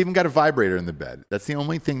 dude. It's even got a vibrator in the bed. That's the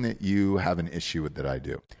only thing that you have an issue with that I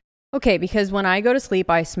do. Okay, because when I go to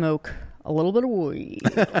sleep, I smoke a little bit of weed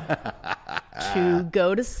to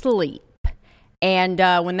go to sleep. And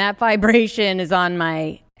when that vibration is on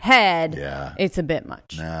my head, it's a bit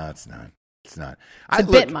much. No, it's not. It's not. It's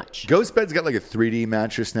a bit much. Ghost Bed's got like a 3D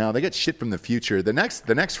mattress now. They got shit from the future. The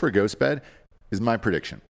next for a Ghost Bed is my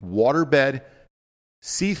prediction. Water bed,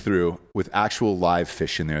 see-through with actual live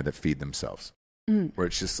fish in there that feed themselves. Where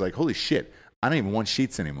it's just like, holy shit, I don't even want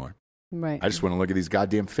sheets anymore. Right. I just want to look at these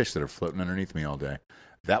goddamn fish that are floating underneath me all day.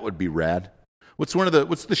 That would be rad. What's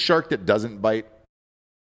the shark that doesn't bite?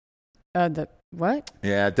 The what?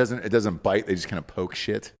 Yeah, it doesn't bite. They just kind of poke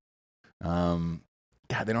shit. God,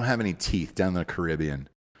 they don't have any teeth down in the Caribbean.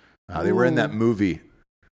 They were in that movie.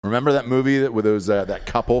 Remember that movie that with those that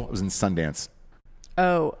couple? It was in Sundance.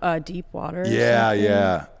 Oh, Deep Water.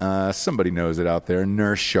 Yeah. Somebody knows it out there.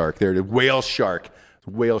 Nurse Shark. There it is. Whale Shark.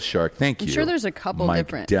 Whale Shark. Thank you. I'm sure there's a couple Mike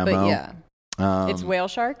different. Demo. But yeah. It's Whale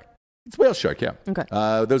Shark? It's Whale Shark, yeah. Okay.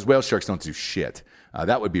 Those whale sharks don't do shit.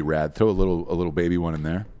 That would be rad. Throw a little baby one in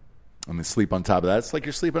there and then sleep on top of that. It's like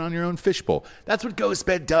you're sleeping on your own fishbowl. That's what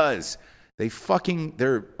GhostBed does.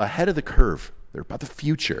 They're ahead of the curve. They're about the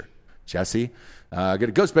future. Jesse, go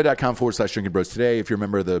to ghostbed.com/drinkingbros today. If you're a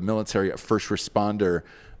member of the military, a first responder,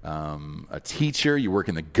 a teacher, you work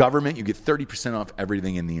in the government, you get 30% off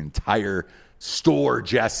everything in the entire store,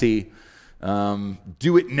 Jesse.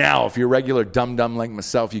 Do it now. If you're a regular dum-dum like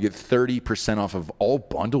myself, you get 30% off of all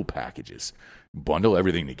bundle packages. Bundle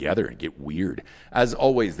everything together and get weird. As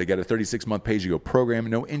always, they got a 36-month pay-as-you-go program,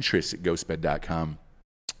 no interest at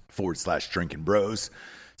ghostbed.com/drinkingbros.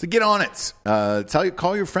 So get on it.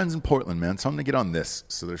 Call your friends in Portland, man. Tell them to get on this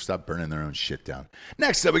so they'll stop burning their own shit down.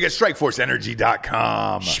 Next up, we got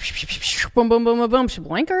StrikeForceEnergy.com. Boom, boom, boom, boom, boom.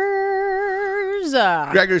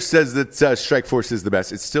 Shablankers. Gregor says that Strikeforce is the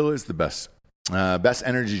best. It still is the best. Best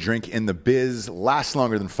energy drink in the biz. Lasts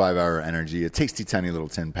longer than 5-hour energy. A tasty, tiny little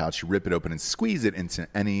tin pouch. You rip it open and squeeze it into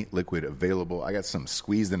any liquid available. I got some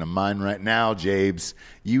squeezed into mine right now, Jabes.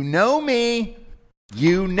 You know me.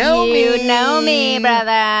 You know me,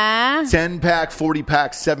 brother. 10-pack,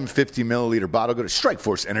 40-pack, 750-milliliter bottle. Go to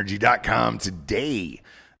StrikeForceEnergy.com today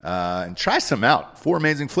and try some out. 4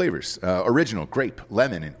 amazing flavors. Original, grape,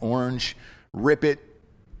 lemon, and orange. Rip it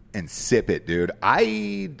and sip it, dude.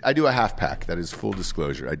 I do a half pack. That is full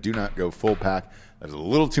disclosure. I do not go full pack. That is a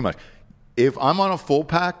little too much. If I'm on a full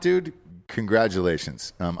pack, dude,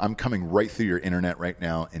 congratulations. I'm coming right through your internet right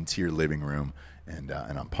now into your living room. And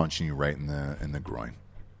I'm punching you right in the groin.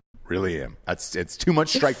 Really am. It's too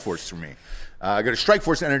much Strikeforce for me. Go to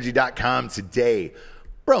StrikeForceEnergy.com today.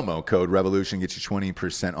 Promo code Revolution gets you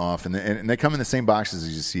 20% off. And they come in the same boxes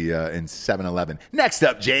as you see in 7-Eleven. Next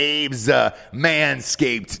up, James,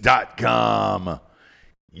 Manscaped.com.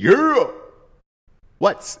 Yeah.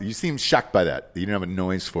 What? You seem shocked by that. You didn't have a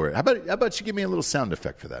noise for it. How about you give me a little sound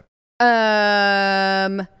effect for that?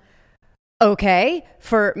 Okay.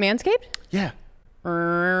 For Manscaped? Yeah.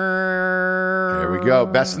 There we go.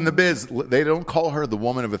 Best in the biz. They don't call her the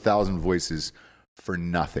woman of 1,000 voices for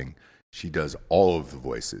nothing. She does all of the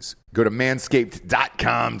voices. Go to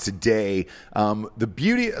manscaped.com today. The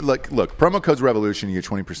beauty, look, promo code's Revolution. You get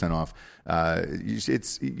 20% off.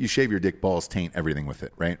 You shave your dick, balls, taint, everything with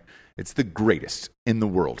it, right? It's the greatest in the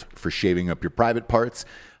world for shaving up your private parts.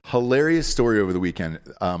 Hilarious story over the weekend.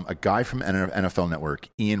 A guy from NFL Network,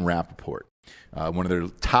 Ian Rappaport, one of their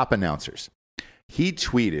top announcers, he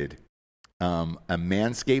tweeted a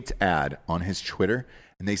Manscaped ad on his Twitter,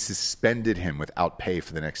 and they suspended him without pay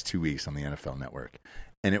for the next 2 weeks on the NFL Network.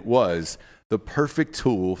 And it was the perfect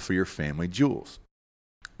tool for your family jewels.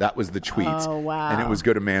 That was the tweet. Oh, wow. And it was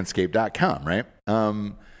go to manscaped.com, right?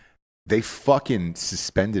 They fucking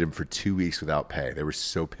suspended him for 2 weeks without pay. They were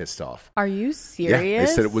so pissed off. Are you serious? Yeah, they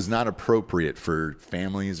said it was not appropriate for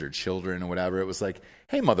families or children or whatever. It was like,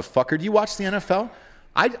 hey, motherfucker, do you watch the NFL?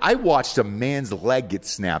 I watched a man's leg get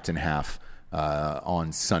snapped in half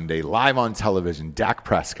on Sunday, live on television. Dak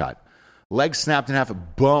Prescott. Leg snapped in half, a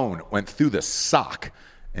bone went through the sock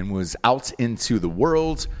and was out into the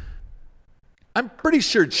world. I'm pretty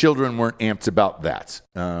sure children weren't amped about that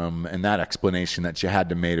and that explanation that you had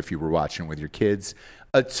to make if you were watching it with your kids.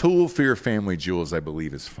 A tool for your family jewels, I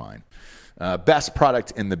believe, is fine. Best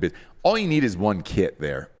product in the biz. All you need is one kit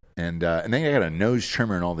there. And then you got a nose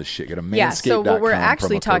trimmer and all this shit. You got a Manscaped.com. Yeah, so what we're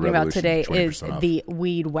actually talking about today is off. the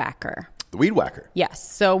Weed Whacker. The Weed Whacker.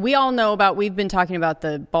 Yes. So we all know we've been talking about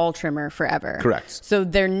the ball trimmer forever. Correct. So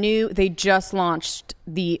they just launched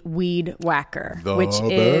the Weed Whacker, which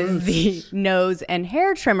is the nose and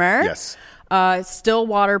hair trimmer. Yes. Still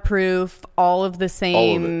waterproof, all of the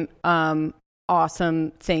same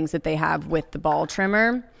awesome things that they have with the ball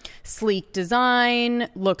trimmer. Sleek design,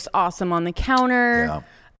 looks awesome on the counter. Yeah.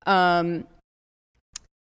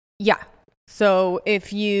 Yeah. So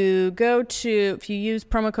if you use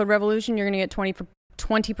promo code Revolution, you're going to get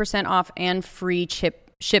 20% off and free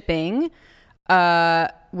shipping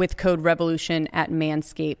with code Revolution at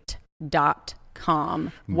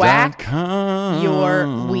manscaped.com. Whack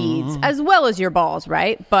your weeds as well as your balls,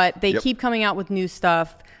 right? But they keep coming out with new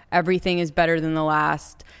stuff. Everything is better than the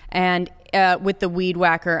last. And with the Weed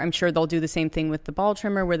Whacker, I'm sure they'll do the same thing with the ball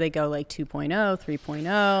trimmer where they go like 2.0,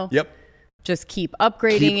 3.0. Yep. Just keep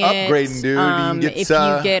upgrading Keep upgrading, dude. You can get, if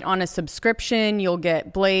you get on a subscription, you'll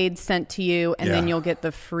get blades sent to you, and then you'll get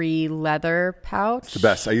the free leather pouch. It's the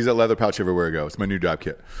best. I use that leather pouch everywhere I go. It's my new drop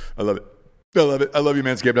kit. I love it. I love it. I love you,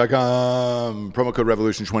 manscaped.com. Promo code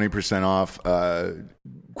Revolution, 20% off.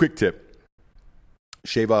 Quick tip.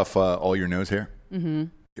 Shave off all your nose hair. Mm-hmm.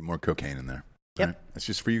 Get more cocaine in there. Yep. Right? That's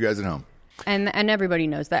just for you guys at home. And everybody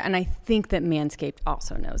knows that. And I think that Manscaped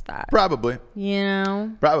also knows that. Probably. You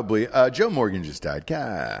know? Probably. Joe Morgan just died.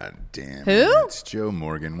 God damn. Who? It's Joe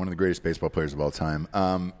Morgan, one of the greatest baseball players of all time.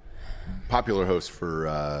 Popular host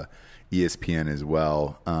for ESPN as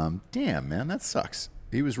well. Damn, man, that sucks.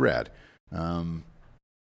 He was rad. You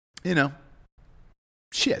know,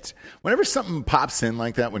 shit. Whenever something pops in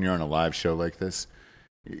like that when you're on a live show like this,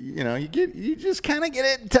 you know, you just kind of get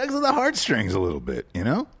it, tugs at the heartstrings a little bit, you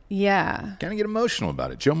know? Yeah. Kind of get emotional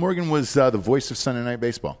about it. Joe Morgan was the voice of Sunday Night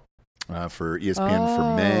Baseball for ESPN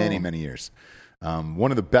for many, many years.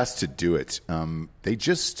 One of the best to do it. They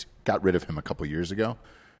just got rid of him a couple years ago.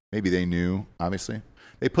 Maybe they knew, obviously.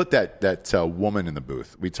 They put that woman in the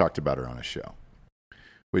booth. We talked about her on a show.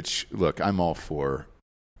 Which, look, I'm all for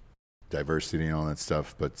diversity and all that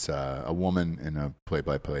stuff, but a woman in a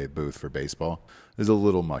play-by-play booth for baseball is a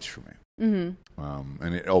little much for me. Mm-hmm.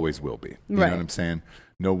 And it always will be. You know what I'm saying?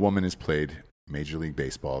 No woman has played Major League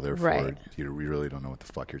Baseball, therefore you really don't know what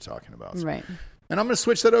the fuck you're talking about. So. Right. And I'm going to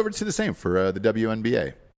switch that over to the same for the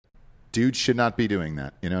WNBA. Dudes should not be doing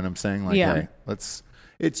that. You know what I'm saying? Like, hey,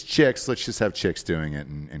 it's chicks. Let's just have chicks doing it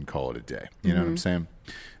and call it a day. You know what I'm saying?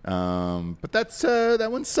 But that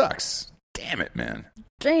one sucks. Damn it, man.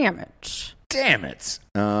 Damn it. Damn it.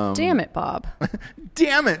 Damn it, Bob.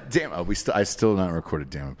 Damn it. Damn. Oh, I still not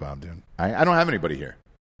recorded Damn it, Bob, dude. I don't have anybody here.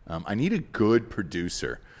 I need a good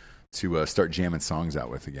producer to start jamming songs out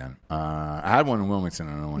with again. I had one in Wilmington.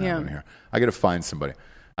 I don't want to have one here. I got to find somebody.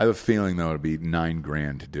 I have a feeling, though, it'd be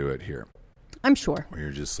 $9,000 to do it here. I'm sure. Where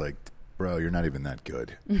you're just like, bro, you're not even that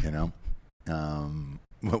good, you know?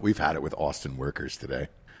 We've had it with Austin workers today.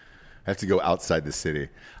 I have to go outside the city.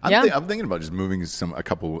 I'm thinking about just moving a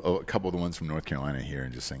couple of the ones from North Carolina here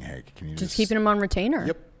and just saying, hey, can you just keeping them on retainer?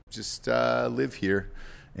 Yep. Just live here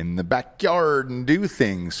in the backyard and do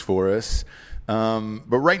things for us.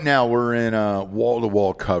 But right now we're in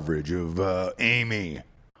wall-to-wall coverage of Amy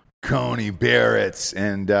Coney Barrett,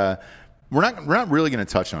 and we're not really going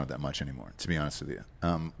to touch on it that much anymore, to be honest with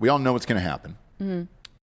you. We all know what's going to happen. Mm-hmm.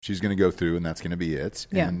 She's going to go through, and that's going to be it.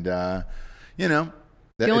 Yeah. And you know,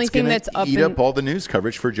 the only thing that's eat up all the news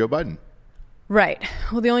coverage for Joe Biden. Right.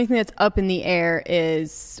 Well, the only thing that's up in the air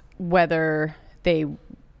is whether they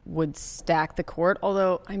would stack the court.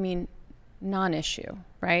 Although, I mean, non-issue,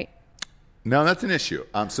 right? No, that's an issue.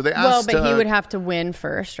 So they asked. Well, but he would have to win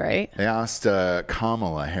first, right? They asked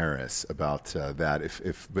Kamala Harris about that.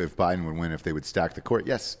 If Biden would win, if they would stack the court.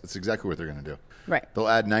 Yes, that's exactly what they're going to do. Right. They'll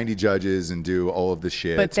add 90 judges and do all of the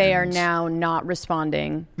shit. But they are now not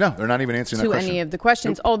responding. No, they're not even answering to any of the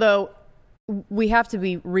questions. Nope. Although we have to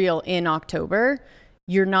be real, in October,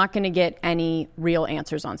 you're not going to get any real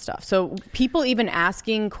answers on stuff. So people even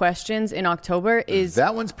asking questions in October is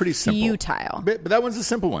that one's pretty simple. Futile. But that one's a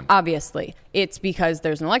simple one. Obviously. It's because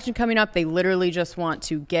there's an election coming up. They literally just want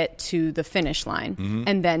to get to the finish line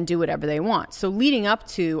and then do whatever they want. So leading up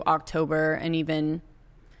to October and even,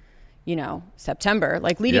 you know, September,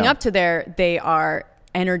 like leading up to there, they are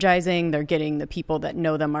energizing. They're getting the people that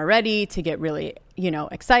know them already to get really, you know,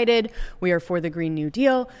 excited. We are for the Green New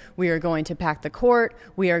Deal. We are going to pack the court.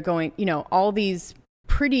 We are going, you know, all these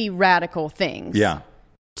pretty radical things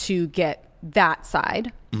to get that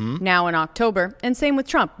side now in October. And same with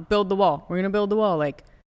Trump, build the wall. We're going to build the wall. Like,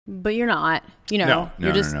 but you're not, you know,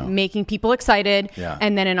 you're just making people excited. Yeah.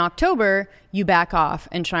 And then in October, you back off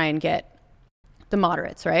and try and get the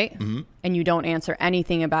moderates, right? Mm-hmm. And you don't answer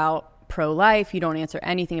anything about pro-life. You don't answer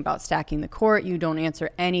anything about stacking the court. You don't answer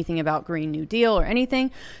anything about Green New Deal or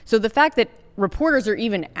anything. So the fact that reporters are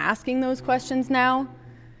even asking those questions now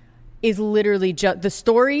is literally just the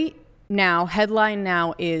story now. Headline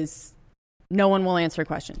now is no one will answer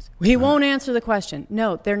questions. He won't answer the question.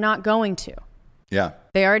 No, they're not going to. Yeah.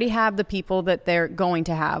 They already have the people that they're going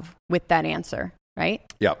to have with that answer, right?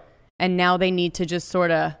 Yep. And now they need to just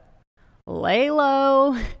sort of lay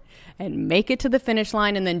low and make it to the finish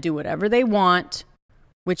line and then do whatever they want,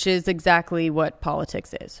 which is exactly what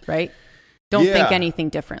politics is, right? Don't think anything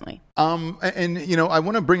differently. And, you know, I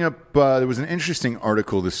want to bring up, there was an interesting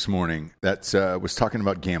article this morning that was talking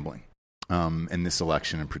about gambling in this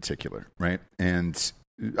election in particular, right? And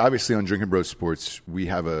obviously on Drinking Bros Sports, we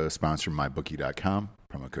have a sponsor, MyBookie.com.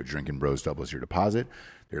 Promo code Drinking Bros doubles your deposit.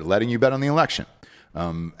 They're letting you bet on the election.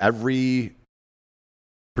 Every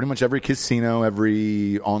pretty much every casino,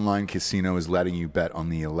 every online casino is letting you bet on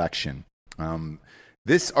the election.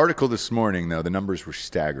 This article this morning, though, the numbers were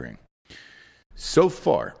staggering. So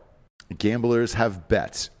far, gamblers have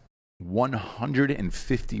bet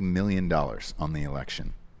 $150 million on the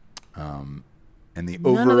election. And the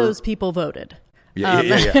None of those people voted. Yeah.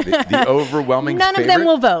 The overwhelming None favorite, of them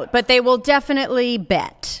will vote, but they will definitely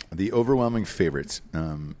bet. The overwhelming favorite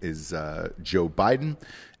is Joe Biden,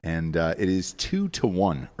 and it is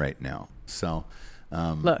 2-1 right now. So,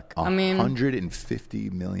 look, I mean,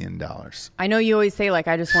 $150 million. I know you always say, like,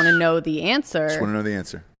 I just want to know the answer. Just want to know the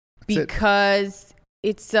answer. That's because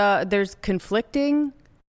it's there's conflicting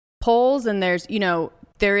polls, and there's, they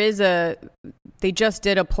just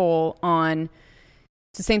did a poll on.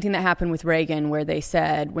 It's the same thing that happened with Reagan, where they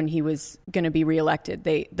said when he was going to be reelected,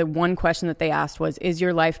 the one question that they asked was, is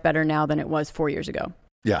your life better now than it was 4 years ago?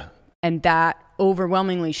 Yeah. And that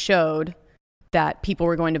overwhelmingly showed that people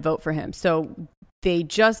were going to vote for him. So they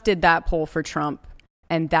just did that poll for Trump,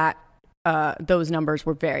 and that those numbers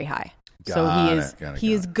were very high.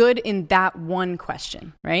 He is good in that one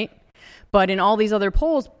question, right? But in all these other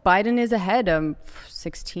polls, Biden is ahead of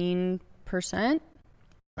 16%.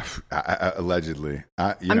 Allegedly,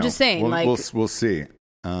 I'm just saying. We'll see.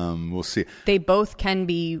 We'll see. They both can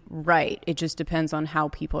be right. It just depends on how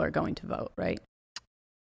people are going to vote, right?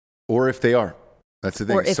 Or if they are. That's the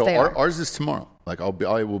thing. Or if so they are. Ours is tomorrow. Like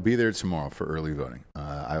I will be there tomorrow for early voting.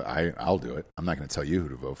 I'll do it. I'm not going to tell you who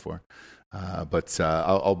to vote for, but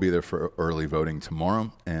I'll be there for early voting tomorrow,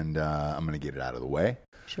 and I'm going to get it out of the way.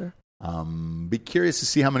 Sure. Be curious to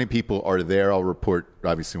see how many people are there. I'll report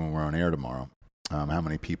obviously when we're on air tomorrow. How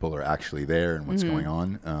many people are actually there and what's going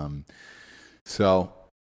on. So,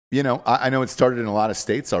 I know it started in a lot of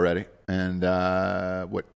states already. And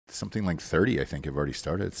something like 30, I think, have already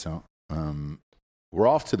started. So we're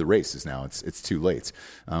off to the races now. It's too late.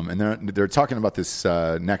 And they're talking about this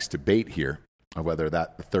next debate here, of whether the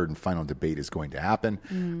third and final debate is going to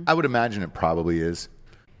happen. I would imagine it probably is.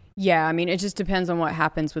 Yeah, I mean, it just depends on what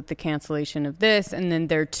happens with the cancellation of this. And then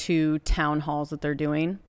their 2 town halls that they're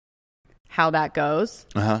doing. How that goes.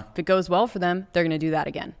 If it goes well for them, they're going to do that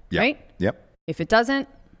again, right? Yep. If it doesn't,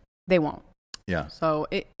 they won't. Yeah. So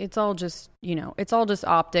it's all just, it's all just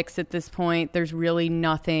optics at this point. There's really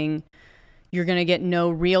nothing. You're going to get no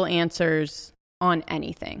real answers on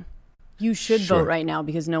anything. You should vote right now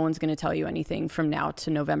because no one's going to tell you anything from now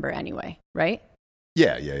to November anyway, right?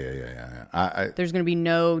 Yeah. There's going to be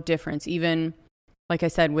no difference. Even, like I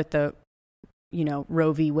said, with the,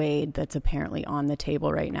 Roe v. Wade that's apparently on the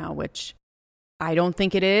table right now, which I don't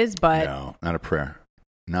think it is, but... No, not a prayer.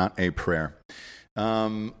 Not a prayer.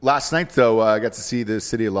 Last night, though, I got to see the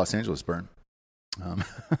city of Los Angeles burn.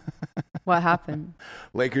 What happened?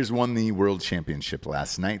 Lakers won the World Championship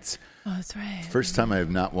last night. Oh, that's right. First time I have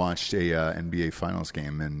not watched a NBA Finals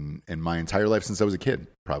game in my entire life since I was a kid,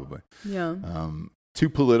 probably. Yeah. Too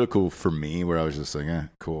political for me, where I was just like,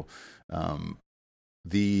 cool. I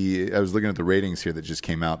was looking at the ratings here that just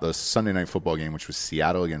came out. The Sunday night football game, which was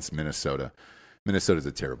Seattle against Minnesota. Minnesota's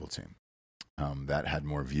a terrible team. That had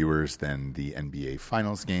more viewers than the NBA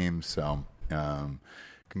Finals game. So,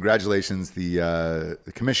 congratulations. The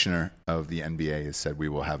commissioner of the NBA has said we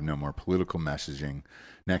will have no more political messaging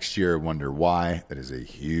next year. Wonder why? That is a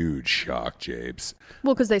huge shock, Jabes.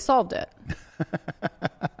 Well, because they solved it.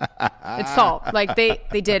 It's solved. Like they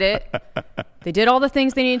did it. They did all the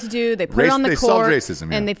things they needed to do. They put it on the court. They solved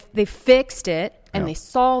racism, and they fixed it, and they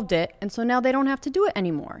solved it, and so now they don't have to do it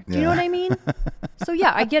anymore. Do you know what I mean? So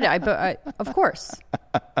yeah, I get it. Of course,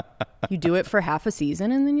 you do it for half a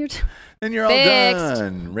season, and then you're all fixed.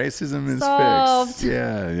 done. Racism is Solved. fixed.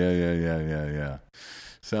 Yeah.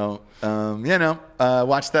 So,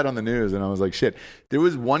 watched that on the news, and I was like, shit. There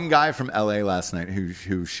was one guy from LA last night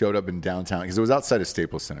who showed up in downtown, because it was outside of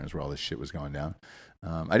Staples Center where all this shit was going down.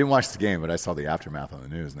 I didn't watch the game, but I saw the aftermath on the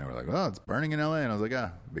news, and they were like, oh, it's burning in LA. And I was like,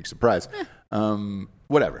 big surprise.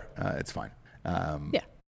 Whatever. It's fine. Yeah.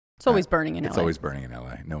 It's always burning in LA. It's always burning in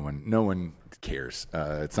LA. No one cares.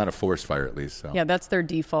 It's not a forest fire, at least. So. Yeah, that's their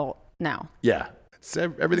default now. Yeah.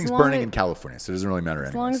 Everything's burning in California, so it doesn't really matter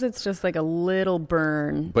as long as it's just like a little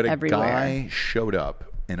burn everywhere. But a guy showed up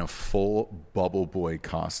in a full Bubble Boy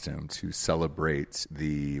costume to celebrate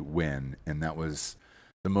the win, and that was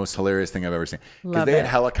the most hilarious thing I've ever seen. Because they had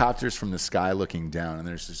helicopters from the sky looking down, and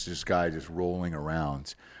there's this guy just rolling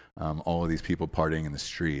around. All of these people partying in the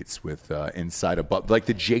streets with inside like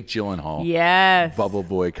the Jake Gyllenhaal Bubble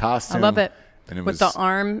Boy costume. I love it. And it with the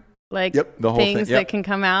arm the whole thing. that can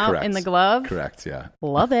come out in the glove. Correct, yeah.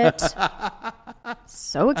 Love it.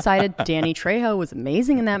 So excited. Danny Trejo was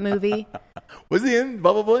amazing in that movie. Was he in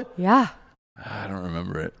Bubble Boy? Yeah. I don't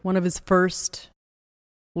remember it. One of his first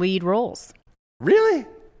lead roles. Really?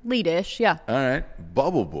 Lead-ish, yeah. All right.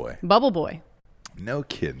 Bubble Boy. Bubble Boy. No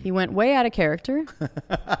kidding. He went way out of character.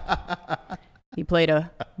 He played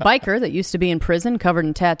a biker that used to be in prison covered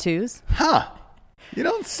in tattoos. Huh. You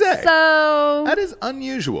don't say. So, That is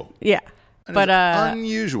unusual. yeah. That But is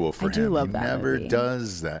unusual for I him. do love he that never movie.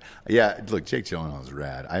 does that. Yeah, look, Jake Gyllenhaal is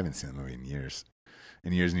rad. I haven't seen the movie in years.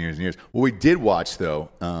 In years and years and years. What we did watch, though,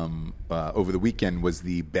 over the weekend was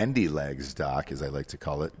the Bendy Legs doc, as I like to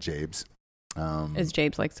call it, Jabes. as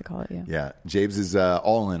Jabes likes to call it, yeah. Yeah, Jabes is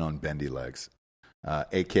all in on Bendy Legs,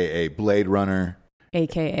 a.k.a. Blade Runner,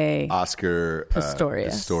 AKA Oscar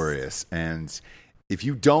Pistorius. And if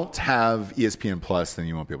you don't have ESPN Plus, then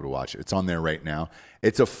you won't be able to watch it. It's on there right now.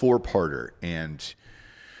 It's a 4-parter, and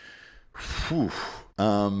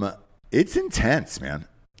it's intense, man.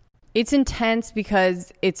 It's intense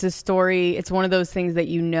because it's a story. It's one of those things that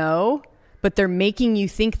you know, but they're making you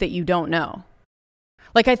think that you don't know.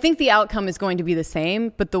 Like, I think the outcome is going to be the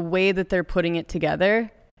same, but the way that they're putting it together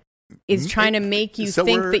is trying to make you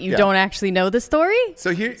think that you don't actually know the story. So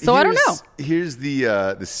I don't know. Here's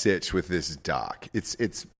the sitch with this doc. It's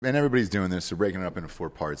and everybody's doing this. They're breaking it up into 4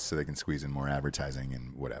 parts so they can squeeze in more advertising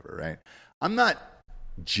and whatever. Right? I'm not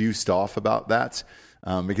juiced off about that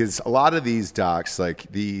because a lot of these docs,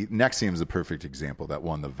 like the NXIVM is a perfect example. That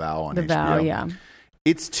one, The Vow on HBO. Vow, yeah.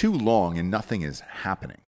 It's too long and nothing is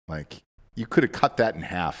happening. Like, you could have cut that in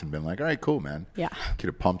half and been like, all right, cool, man. Yeah. Could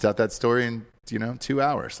have pumped out that story in 2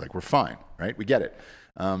 hours. Like, we're fine, right? We get it.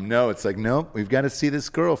 No, it's like, nope, we've got to see this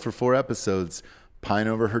girl for 4 episodes pine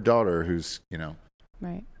over her daughter who's,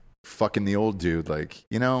 Right. fucking the old dude. Like,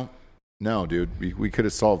 no, dude, we could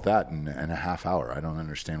have solved that in a half hour. I don't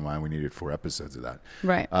understand why we needed 4 episodes of that.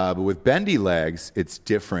 Right. But with Bendy Legs, it's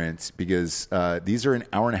different because these are an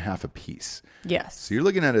hour and a half apiece. Yes. So you're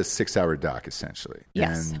looking at a 6-hour doc, essentially.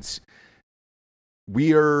 Yes. And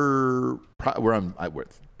we're on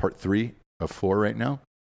part 3 of 4 right now.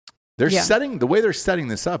 The way they're setting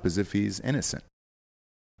this up is if he's innocent.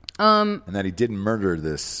 And that he didn't murder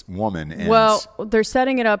this woman. And well, they're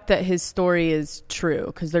setting it up that his story is true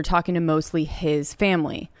because they're talking to mostly his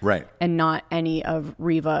family. Right. And not any of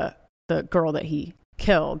Riva, the girl that he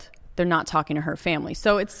killed. They're not talking to her family.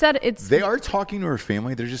 So they are talking to her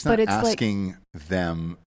family. They're just not asking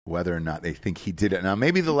them whether or not they think he did it. Now,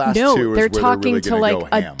 maybe the last 2 is where they're talking really to go like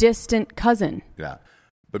a ham. distant cousin. Yeah.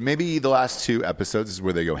 But maybe the last 2 episodes is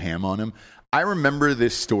where they go ham on him. I remember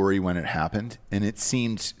this story when it happened, and it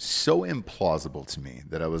seemed so implausible to me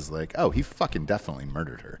that I was like, oh, he fucking definitely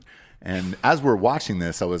murdered her. And as we're watching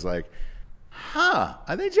this, I was like, are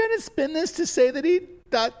they trying to spin this to say that he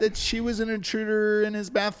thought that she was an intruder in his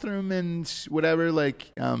bathroom and whatever, and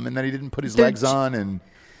that he didn't put his legs on? And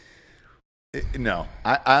no,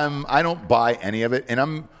 I don't buy any of it. And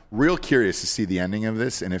I'm real curious to see the ending of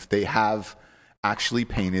this, and if they have actually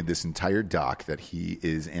painted this entire doc that he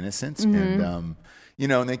is innocent. Mm-hmm. And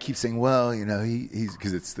and they keep saying, well, he's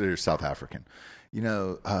because they're South African.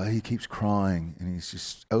 He keeps crying and he's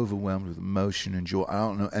just overwhelmed with emotion and joy. I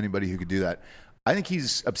don't know anybody who could do that. I think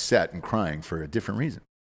he's upset and crying for a different reason.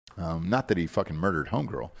 Not that he fucking murdered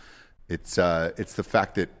homegirl. It's the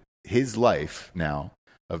fact that his life now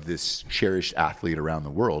of this cherished athlete around the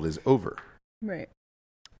world is over. Right.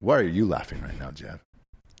 Why are you laughing right now, Jeff?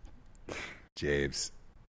 Jabes.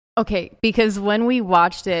 Okay, because when we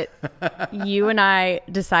watched it, you and I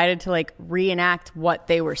decided to reenact what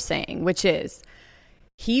they were saying, which is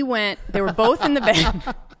they were both in the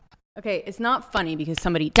bed. Okay, it's not funny because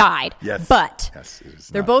somebody died. Yes. But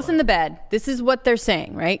they're both in the bed. This is what they're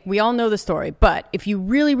saying, right? We all know the story. But if you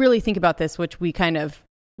really, really think about this, which we kind of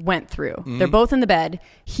went through, they're both in the bed.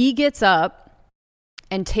 He gets up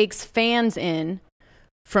and takes fans in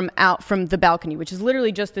from the balcony, which is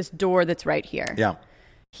literally just this door that's right here. Yeah.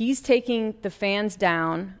 He's taking the fans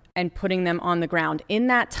down and putting them on the ground. In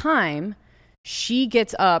that time, she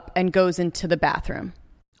gets up and goes into the bathroom.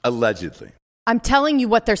 Allegedly. I'm telling you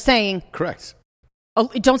what they're saying. Correct. Oh,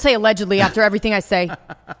 don't say allegedly after everything I say.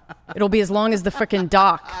 It'll be as long as the frickin'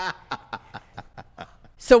 doc.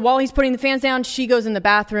 So while he's putting the fans down, she goes in the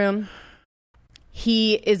bathroom.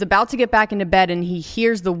 He is about to get back into bed and he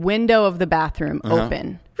hears the window of the bathroom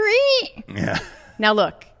open. Yeah. Now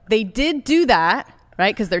look, they did do that,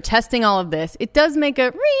 right? Because they're testing all of this. It does make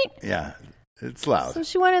a Yeah, it's loud. So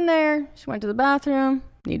she went in there. She went to the bathroom.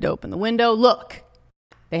 Need to open the window. Look,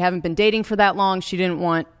 they haven't been dating for that long. She didn't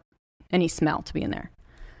want any smell to be in there.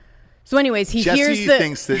 So anyways, Jesse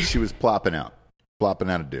thinks that she was plopping out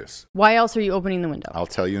a deuce. Why else are you opening the window? I'll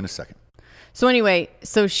tell you in a second. So anyway,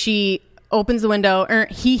 she opens the window.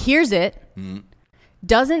 He hears it.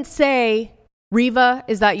 Doesn't say Reva,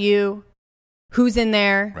 is that you? Who's in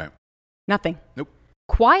there? Right. Nothing. Nope.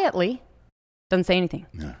 Quietly, doesn't say anything.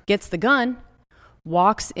 Yeah. Gets the gun,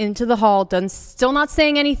 walks into the hall, still not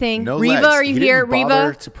saying anything. No Reva, legs. are you He here? didn't bother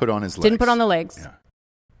Reva to put on his legs. didn't put on the legs. Yeah.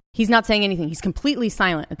 He's not saying anything. He's completely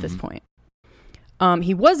silent at this point.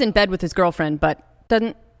 He was in bed with his girlfriend, but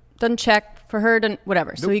doesn't check for her,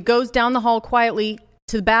 whatever. So he goes down the hall quietly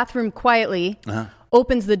to the bathroom quietly,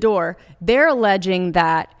 opens the door. They're alleging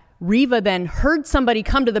that Reva then heard somebody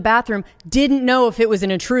come to the bathroom, didn't know if it was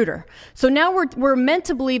an intruder. So now we're meant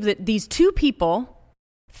to believe that these two people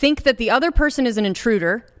think that the other person is an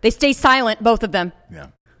intruder. They stay silent, both of them. Yeah.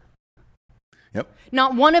 Yep.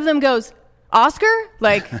 Not one of them goes, Oscar?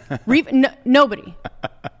 Like, Reva? Nobody.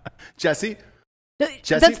 Jesse?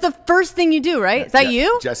 That's the first thing you do, right? Is that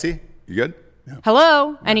you? Jesse? You good? Yeah.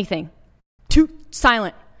 Hello? Anything.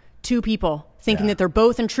 Silent. Two people thinking that they're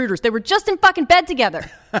both intruders. They were just in fucking bed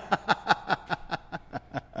together.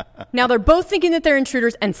 Now they're both thinking that they're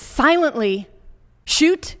intruders and silently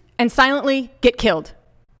shoot and silently get killed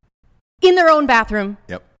in their own bathroom.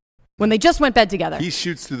 Yep. When they just went bed together. He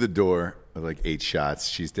shoots through the door with like 8 shots.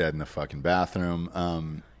 She's dead in the fucking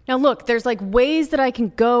bathroom. Now look, there's like ways that I can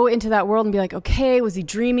go into that world and be like, okay, was he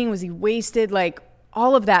dreaming? Was he wasted? Like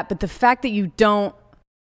all of that. But the fact that you don't,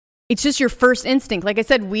 it's just your first instinct. Like I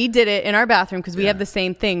said, we did it in our bathroom because we have the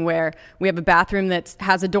same thing where we have a bathroom that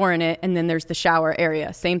has a door in it and then there's the shower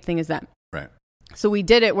area. Same thing as them. Right. So we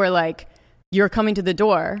did it where like you're coming to the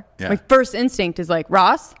door. Yeah. My first instinct is like,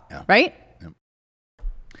 Ross, right?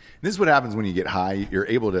 This is what happens when you get high. You're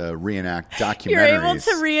able to reenact documentaries. You're able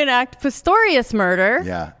to reenact Pistorius murder.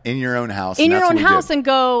 Yeah, in your own house. In your own house and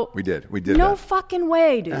go. We did. We did. No that. fucking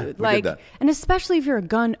way, dude. Yeah, we like, did that. and especially if you're a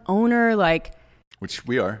gun owner, like, which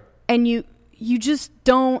we are. And you just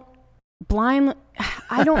don't blindly.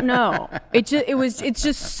 I don't know. It's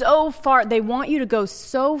just so far. They want you to go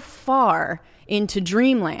so far into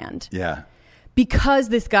dreamland. Yeah. Because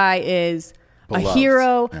this guy is Beloved. A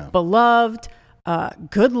hero, Yeah. beloved.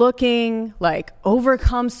 Good looking, like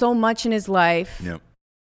overcome so much in his life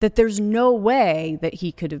that there's no way that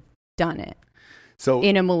he could have done it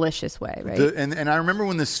in a malicious way, right? And I remember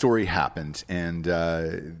when this story happened, and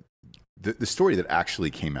the story that actually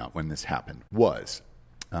came out when this happened was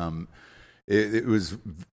it was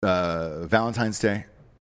Valentine's Day.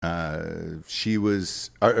 She was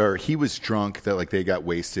or he was drunk, that like they got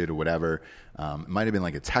wasted or whatever. It might have been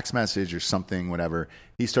like a text message or something, whatever.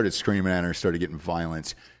 He started screaming at her, started getting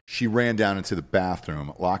violent. She ran down into the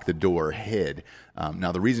bathroom, locked the door, hid.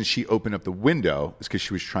 Now, the reason she opened up the window is because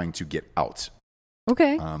she was trying to get out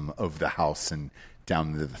of the house and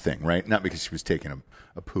down to the thing, right? Not because she was taking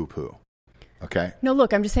a poo-poo, okay? No,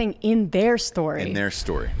 look, I'm just saying in their story. In their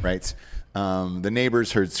story, right? The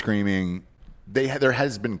neighbors heard screaming. There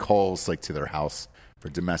has been calls like to their house for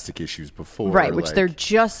domestic issues before. Right, which like, they're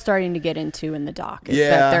just starting to get into in the doc. Is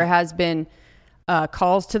that there has been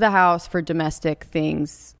calls to the house for domestic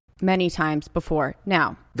things many times before.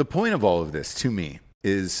 Now, the point of all of this to me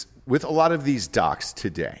is with a lot of these docs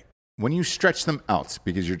today, when you stretch them out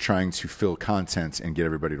because you're trying to fill content and get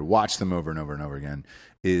everybody to watch them over and over and over again,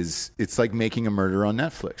 it's like making a murder on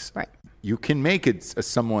Netflix. Right. You can make it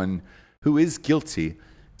someone who is guilty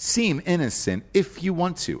seem innocent if you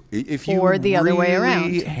want to. If you or the other way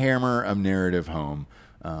around. Hammer a narrative home,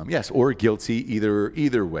 yes, or guilty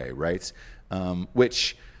either way, right?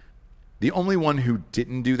 Which the only one who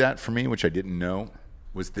didn't do that for me, which I didn't know,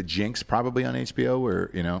 was The Jinx, probably on HBO,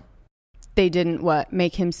 where they didn't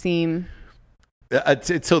make him seem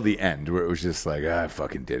until the end, where it was just like, I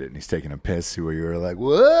fucking did it, and he's taking a piss. Where you were like,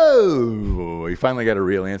 whoa, you finally got a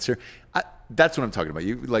real answer. That's what I'm talking about.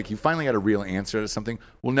 You finally got a real answer to something.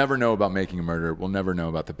 We'll never know about making a murder. We'll never know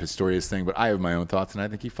about the Pistorius thing, but I have my own thoughts, and I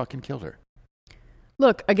think he fucking killed her.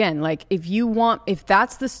 Look, again, like if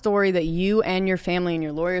that's the story that you and your family and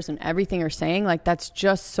your lawyers and everything are saying, like that's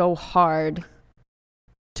just so hard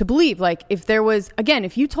to believe. Like if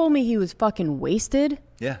you told me he was fucking wasted.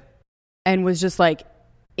 Yeah. And was just like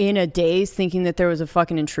in a daze thinking that there was a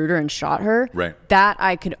fucking intruder and shot her. Right. That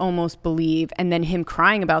I could almost believe. And then him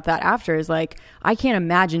crying about that after is like, I can't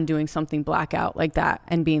imagine doing something blackout like that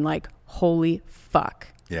and being like, holy fuck.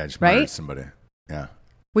 Yeah, just murdered somebody. Yeah.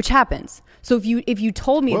 Which happens. So if you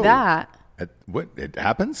told me that. What? It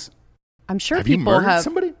happens? I'm sure have people you murdered have.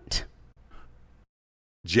 Somebody?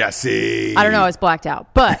 Jesse. I don't know. I was blacked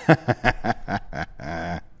out. But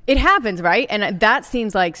it happens, right? And that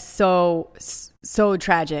seems like so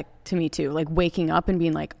tragic to me too. Like waking up and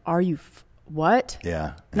being like, are you what?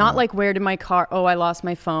 Yeah. Not like, where did my car? Oh, I lost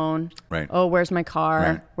my phone. Right. Oh, where's my car?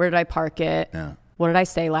 Right. Where did I park it? Yeah. What did I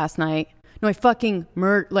say last night? No, I fucking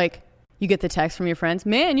murdered. Like, You get the text from your friends,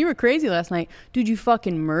 man, you were crazy last night. Dude, you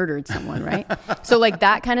fucking murdered someone, right? So like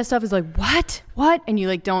that kind of stuff is like, what? And you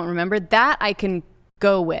like don't remember. That I can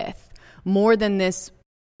go with more than this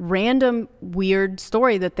random weird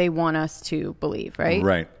story that they want us to believe,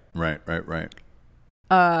 right? Right.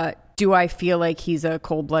 Do I feel like he's a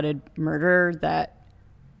cold-blooded murderer? That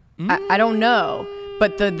I don't know.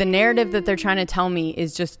 But the narrative that they're trying to tell me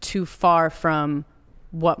is just too far from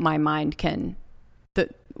what my mind can,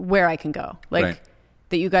 where I can go. Like Right.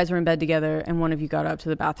 that you guys were in bed together and one of you got up to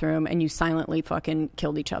the bathroom and you silently fucking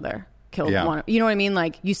killed each other. Killed Yeah. one. You know what I mean?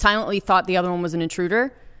 Like you silently thought the other one was an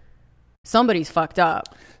intruder. Somebody's fucked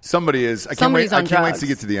up. Somebody is. I can't Somebody's wait. I on can't wait drugs. to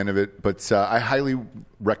get to the end of it. But I highly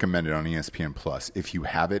recommend it on ESPN Plus. If you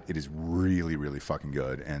have it, it is really, really fucking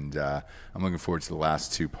good. And I'm looking forward to the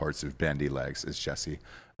last two parts of Bandy Legs, as Jesse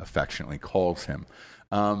affectionately calls him.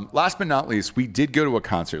 Last but not least, we did go to a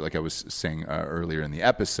concert, like I was saying earlier in the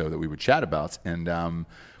episode that we would chat about, and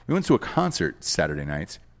we went to a concert Saturday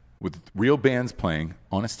night with real bands playing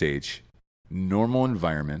on a stage, normal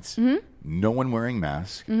environments, no one wearing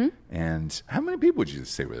masks, and how many people would you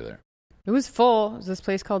say were there? It was full. It was this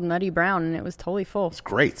place called Nutty Brown and it was totally full. It's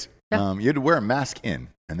great. Yeah. You had to wear a mask in,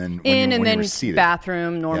 and then when And you then were seated,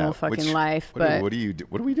 bathroom, normal Yeah, fucking which- life. What But are you?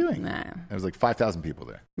 What are we doing? Nah. There was like 5,000 people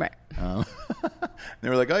there. right. They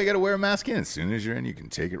were like, "Oh, you got to wear a mask in. As soon as you're in, you can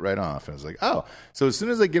take it right off." I was like, "Oh, so as soon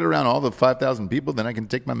as I get around all the 5,000 people, then I can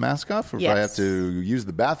take my mask off. Or if I have Yes. to use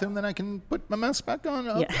the bathroom, then I can put my mask back on."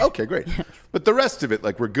 Oh, Yeah. Okay, great. But the rest of it,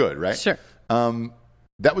 like, we're good, right? Sure.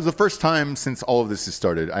 That was the first time since all of this has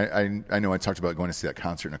started. I know I talked about going to see that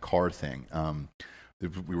concert in a car thing.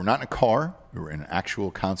 We were not in a car. We were in an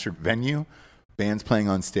actual concert venue. Bands playing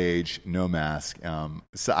on stage, no mask.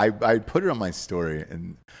 So I put it on my story,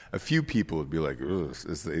 and a few people would be like, "Ugh,"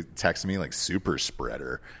 they text me like super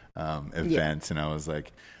spreader events, and I was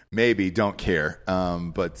like, maybe, don't care.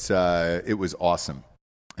 But it was awesome.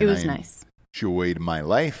 It was nice. Enjoyed my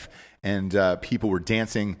life, and people were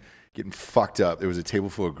dancing, getting fucked up. There was a table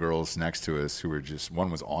full of girls next to us who were just, one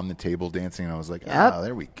was on the table dancing, and I was like,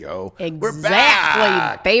 there we go. We're back.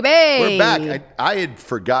 Exactly, baby. We're back. I had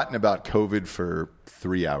forgotten about COVID for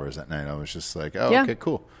 3 hours that night. I was just like, Yeah. okay,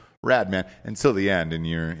 cool. Rad, man. Until the end,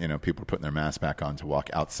 and people are putting their masks back on to walk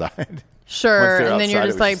outside. Sure. Once they're And then you're outside,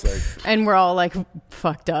 just it like, was just and we're all like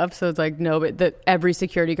fucked up. So it's like, no, but every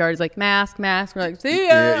security guard is like, mask. We're like, see ya.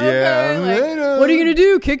 Yeah, okay. Like, later. what are you going to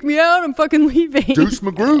do? Kick me out? I'm fucking leaving. Deuce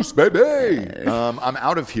McGroose, baby. I'm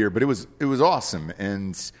out of here, but it was awesome,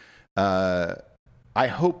 and I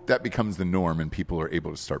hope that becomes the norm and people are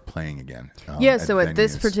able to start playing again. Yeah. So at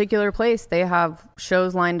this venues. particular place, they have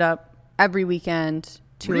shows lined up every weekend,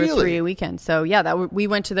 2 or Really? 3 a weekend. So yeah, we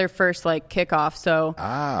went to their first like kickoff. So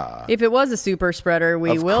Ah. if it was a super spreader,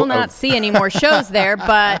 we Of will cour- not see any more shows there.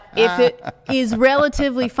 But if it is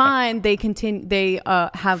relatively fine, they continue. They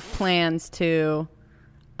have plans to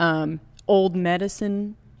Old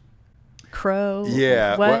Medicine Crow.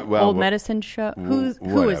 Yeah, What? well, Old well, Medicine Show. Who is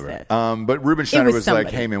Whatever. this? But Ruben Schneider was was like,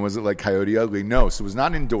 somebody. hey, man, was it like Coyote Ugly? No. So it was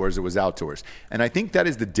not indoors. It was outdoors. And I think that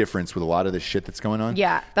is the difference with a lot of the shit that's going on.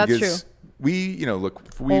 Yeah, that's Because true. We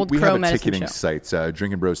Old we Crow have a Medicine ticketing Show. site,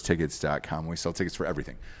 drinkingbrostickets.com. We sell tickets for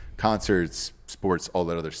everything. Concerts, sports, all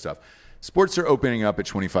that other stuff. Sports are opening up at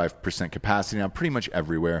 25% capacity now, pretty much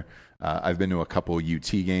everywhere. I've been to a couple UT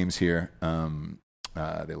games here.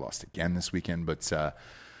 They lost again this weekend, but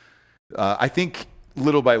I think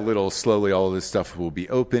little by little, slowly, all of this stuff will be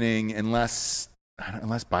opening unless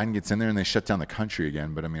Biden gets in there and they shut down the country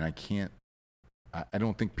again. But I mean, I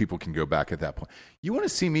don't think people can go back at that point. You want to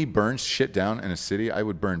see me burn shit down in a city? I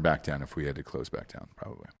would burn back down if we had to close back down,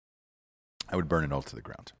 probably. I would burn it all to the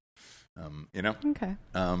ground. Okay.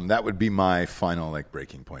 That would be my final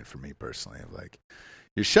breaking point for me personally. Of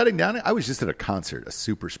you're shutting down. I was just at a concert, a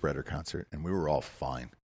super spreader concert, and we were all fine.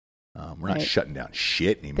 We're not Right. shutting down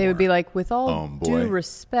shit anymore. They would be like, with all Boy. due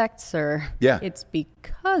respect, sir. Yeah. It's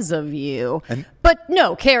because of you. And- but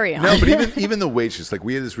no, carry on. No, but even the waitress,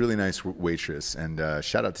 we had this really nice waitress, and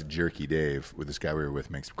shout out to Jerky Dave, with this guy we were with,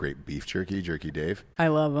 makes great beef jerky, Jerky Dave. I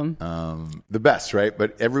love him. The best, right?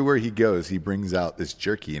 But everywhere he goes, he brings out this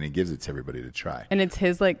jerky and he gives it to everybody to try. And it's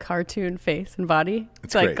his cartoon face and body.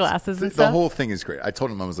 It's great. glasses and The stuff. whole thing is great. I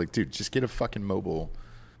told him, I was like, dude, just get a fucking mobile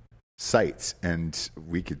site and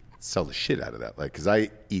we could sell the shit out of that. Because I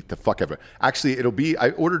eat the fuck out of it. Actually, I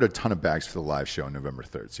ordered a ton of bags for the live show on November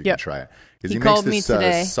 3rd, so you Yep. can try it. Because He he called makes me this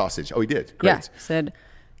today. sausage. Oh, he did? Great. Yeah. Said,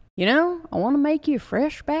 I want to make you a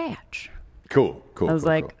fresh batch. Cool. I was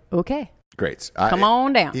like, okay. Great. Come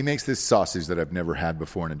on down. He makes this sausage that I've never had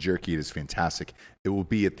before, and a jerky. It is fantastic. It will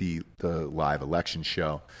be at the live election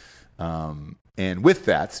show. And And with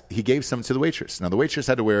that, he gave some to the waitress. Now, the waitress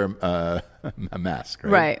had to wear a mask,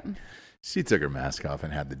 right? Right. She took her mask off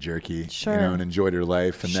and had the jerky, Sure. and enjoyed her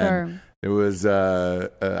life. And then it was,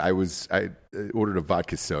 I ordered a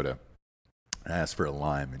vodka soda. I asked for a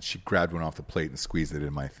lime, and she grabbed one off the plate and squeezed it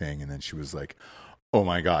in my thing. And then she was like, "Oh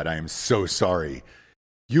my God, I am so sorry.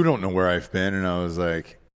 You don't know where I've been." And I was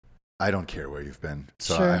like, "I don't care where you've been.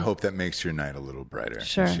 So Sure. I hope that makes your night a little brighter."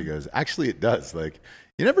 Sure. And she goes, "Actually, it does. Like,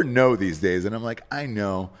 you never know these days." And I'm like, "I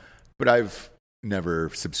know, but I've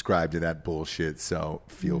never subscribed to that bullshit, so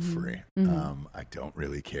feel free. I don't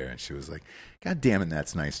really care." And she was like, "God damn it,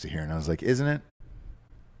 that's nice to hear." And I was like, Isn't it?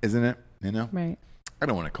 You know? Right. I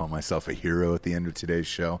don't want to call myself a hero at the end of today's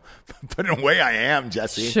show, but in a way I am,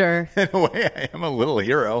 Jesse. Sure. In a way I am a little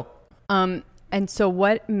hero. And so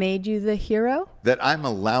what made you the hero? That I'm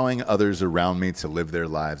allowing others around me to live their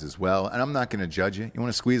lives as well. And I'm not going to judge you. You want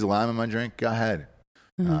to squeeze a lime in my drink? Go ahead.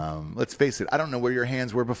 Let's face it. I don't know where your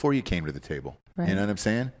hands were before you came to the table. Right. You know what I'm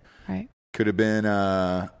saying? Right. Could have been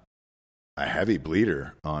a heavy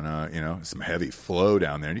bleeder on some heavy flow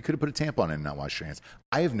down there. And you could have put a tampon in and not washed your hands.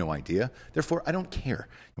 I have no idea. Therefore, I don't care.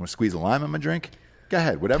 You want to squeeze a lime in my drink? Go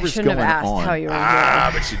ahead. Whatever's shouldn't going have asked on. how you were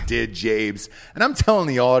But you did, Jabes. And I'm telling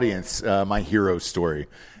the audience my hero story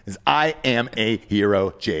is I am a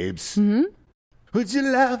hero, Jabes. Mm-hmm. Would you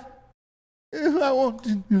laugh if I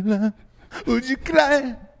wanted to laugh? Would you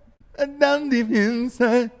cry down deep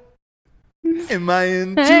inside? Am I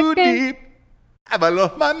in too deep? Have I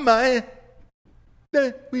lost my mind?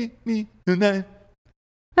 That we meet tonight.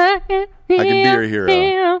 I can be your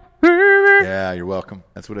hero. Yeah, you're welcome.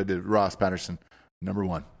 That's what I did. Ross Patterson, number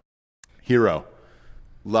 1. Hero,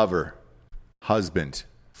 lover, husband,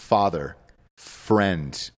 father,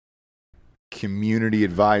 friend, community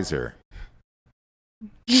advisor.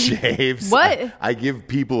 Shaves. What? I give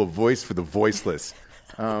people a voice for the voiceless.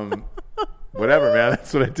 Whatever, man.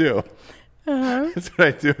 That's what I do. That's what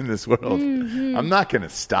I do in this world. I'm not going to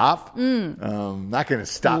stop. Not going to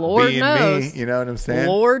stop Lord being knows. me. You know what I'm saying?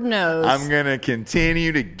 Lord knows. I'm going to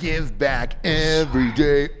continue to give back every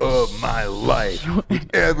day of my life. With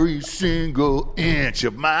every single inch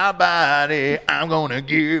of my body, I'm going to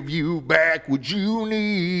give you back what you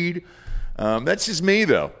need. That's just me,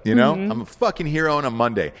 though. You know, I'm a fucking hero on a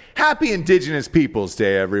Monday. Happy Indigenous Peoples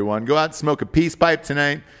Day, everyone. Go out and smoke a peace pipe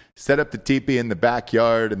tonight. Set up the teepee in the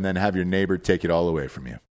backyard and then have your neighbor take it all away from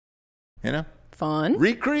you. You know? Fun.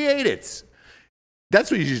 Recreate it.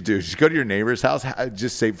 That's what you should do. Just go to your neighbor's house.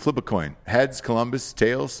 Just say, flip a coin. Heads, Columbus.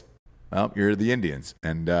 Tails, well, you're the Indians.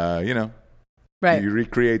 And, Right. you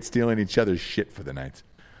recreate stealing each other's shit for the night.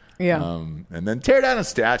 Yeah. And then tear down a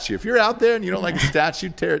statue. If you're out there and you don't like a statue,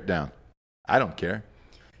 tear it down. I don't care.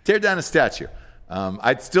 Tear down a statue.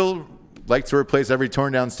 I'd still like to replace every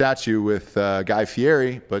torn down statue with Guy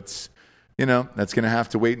Fieri, but that's going to have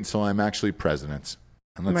to wait until I'm actually president.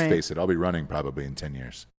 And let's Right. face it, I'll be running probably in 10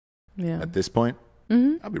 years. Yeah. At this point,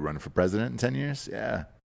 I'll be running for president in 10 years. Yeah.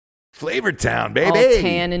 Flavor Town, baby. All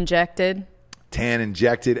tan injected. Tan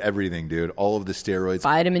injected, everything, dude. All of the steroids.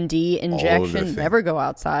 Vitamin D injection. thing. Never go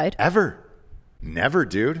outside. Ever. Never,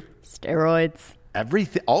 dude. Steroids.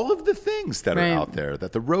 Everything, all of the things that Right. are out there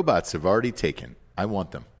that the robots have already taken. I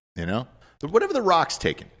want them, Whatever the Rock's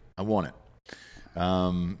taken, I want it.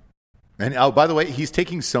 And by the way, he's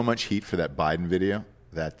taking so much heat for that Biden video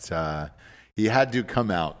that he had to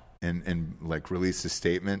come out and release a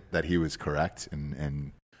statement that he was correct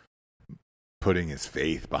and putting his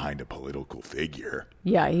faith behind a political figure.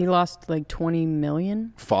 Yeah, he lost like 20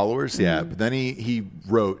 million. Followers, yeah. But then he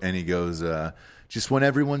wrote and he goes, just want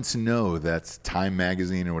everyone to know that Time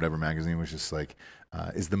Magazine or whatever magazine was just like,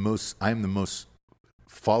 I'm the most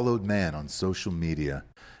followed man on social media.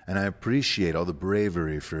 And I appreciate all the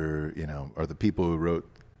bravery for, or the people who wrote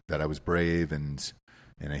that I was brave and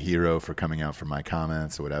a hero for coming out for my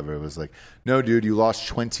comments or whatever. It was like, no, dude, you lost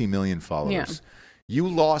 20 million followers. Yeah. You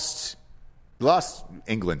lost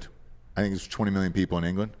England. I think there's 20 million people in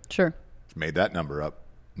England. Sure. Made that number up.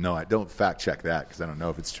 No, I don't fact check that because I don't know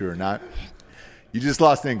if it's true or not. You just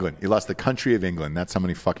lost England. You lost the country of England. That's how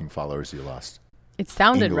many fucking followers you lost. It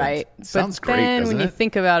sounded England. right. Sounds but great, then doesn't when you it?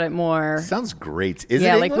 think about it more. Sounds great. Is it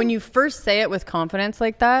Yeah, like England? when you first say it with confidence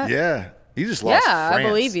like that. Yeah. You just lost Yeah, I France.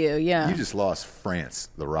 believe you, yeah. You just lost France,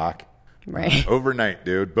 The Rock. Right. Overnight,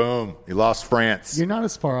 dude. Boom. You lost France. You're not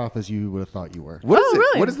as far off as you would have thought you were. What is Oh, it?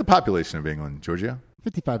 really? What is the population of England, Giorgio?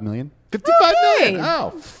 55 million. 55 million. Okay.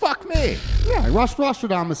 Oh, fuck me. Yeah,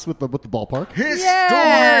 Rostradamus with the ballpark. Historian.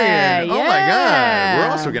 Yeah, Oh, my God. yeah.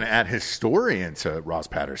 We're also going to add historian to Ross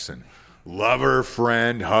Patterson. Lover,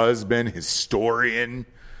 friend, husband, historian,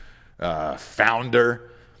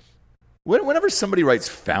 founder. Whenever somebody writes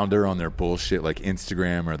founder on their bullshit, like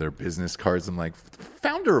Instagram or their business cards, I'm like,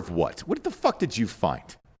 founder of what? What the fuck did you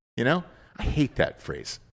find? You know? I hate that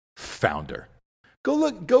phrase. Founder.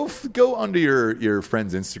 Go under your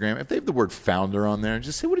friend's Instagram. If they have the word founder on there,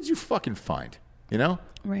 just say, what did you fucking find? You know?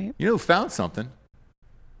 Right. You know who found something?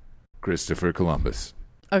 Christopher Columbus.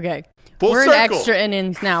 Okay. Full We're circle. in extra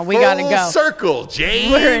innings now. We got to go. Full circle,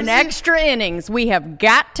 James. We're in extra innings. We have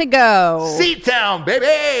got to go. Seatown,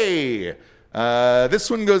 baby. This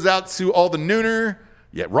one goes out to all the nooner.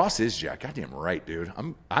 Yeah, Ross is Jack. Goddamn right, dude.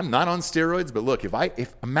 I'm not on steroids, but look,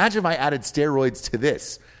 imagine if I added steroids to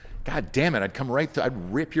this. God damn it, I'd come right through.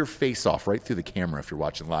 I'd rip your face off right through the camera if you're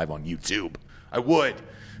watching live on YouTube. I would.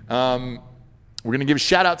 We're gonna give a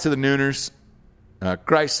shout out to the nooners.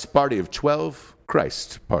 Christ Party of 12.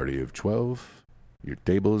 Christ Party of 12. Your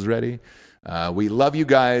table is ready. We love you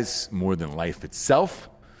guys more than life itself.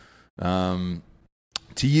 To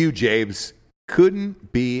you, Jabes,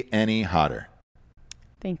 couldn't be any hotter.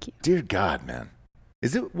 Thank you. Dear God, man.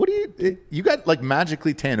 You got like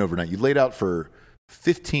magically tan overnight. You laid out for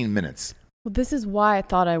 15 minutes. Well, this is why I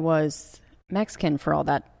thought I was Mexican for all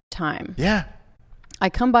that time. Yeah. I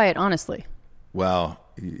come by it honestly. Well,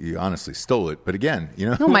 you honestly stole it. But again, you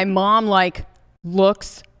know. No, my mom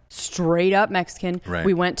looks straight up Mexican. Right.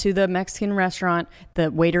 We went to the Mexican restaurant.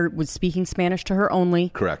 The waiter was speaking Spanish to her only.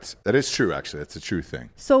 Correct. That is true, actually. That's a true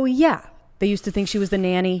thing. So, yeah. They used to think she was the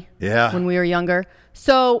nanny when we were younger.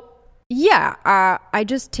 So, yeah, I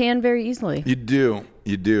just tan very easily. You do.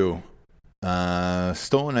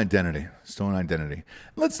 Stolen identity.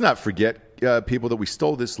 Let's not forget, people, that we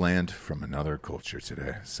stole this land from another culture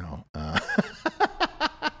today. So I'm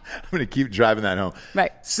going to keep driving that home.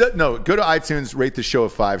 Right. So, no, go to iTunes, rate the show a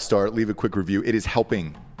 5-star, leave a quick review. It is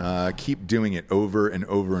helping. Keep doing it over and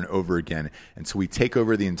over and over again until we take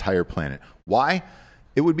over the entire planet. Why?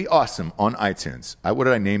 It would be awesome on iTunes. What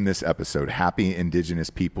did I name this episode? Happy Indigenous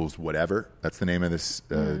Peoples Whatever. That's the name of this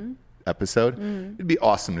episode. It'd be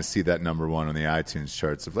awesome to see that number 1 on the iTunes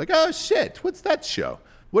charts of like, oh shit, what's that show?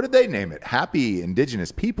 What did they name it? Happy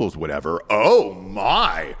Indigenous Peoples Whatever. Oh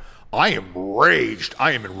my, I am enraged.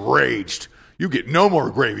 You get no more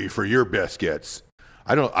gravy for your biscuits.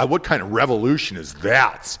 What kind of revolution is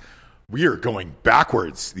that? We are going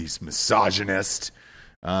backwards, these misogynists.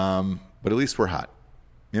 But at least we're hot.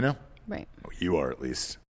 You know? Right. Well, you are, at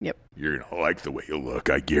least. Yep. You're going to like the way you look.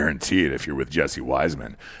 I guarantee it if you're with Jesse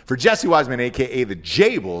Wiseman. For Jesse Wiseman, a.k.a. the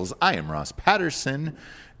Jables, I am Ross Patterson.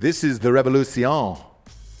 This is The Revolucion.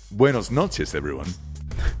 Buenos noches, everyone.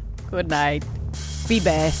 Good night. Be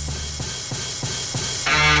best.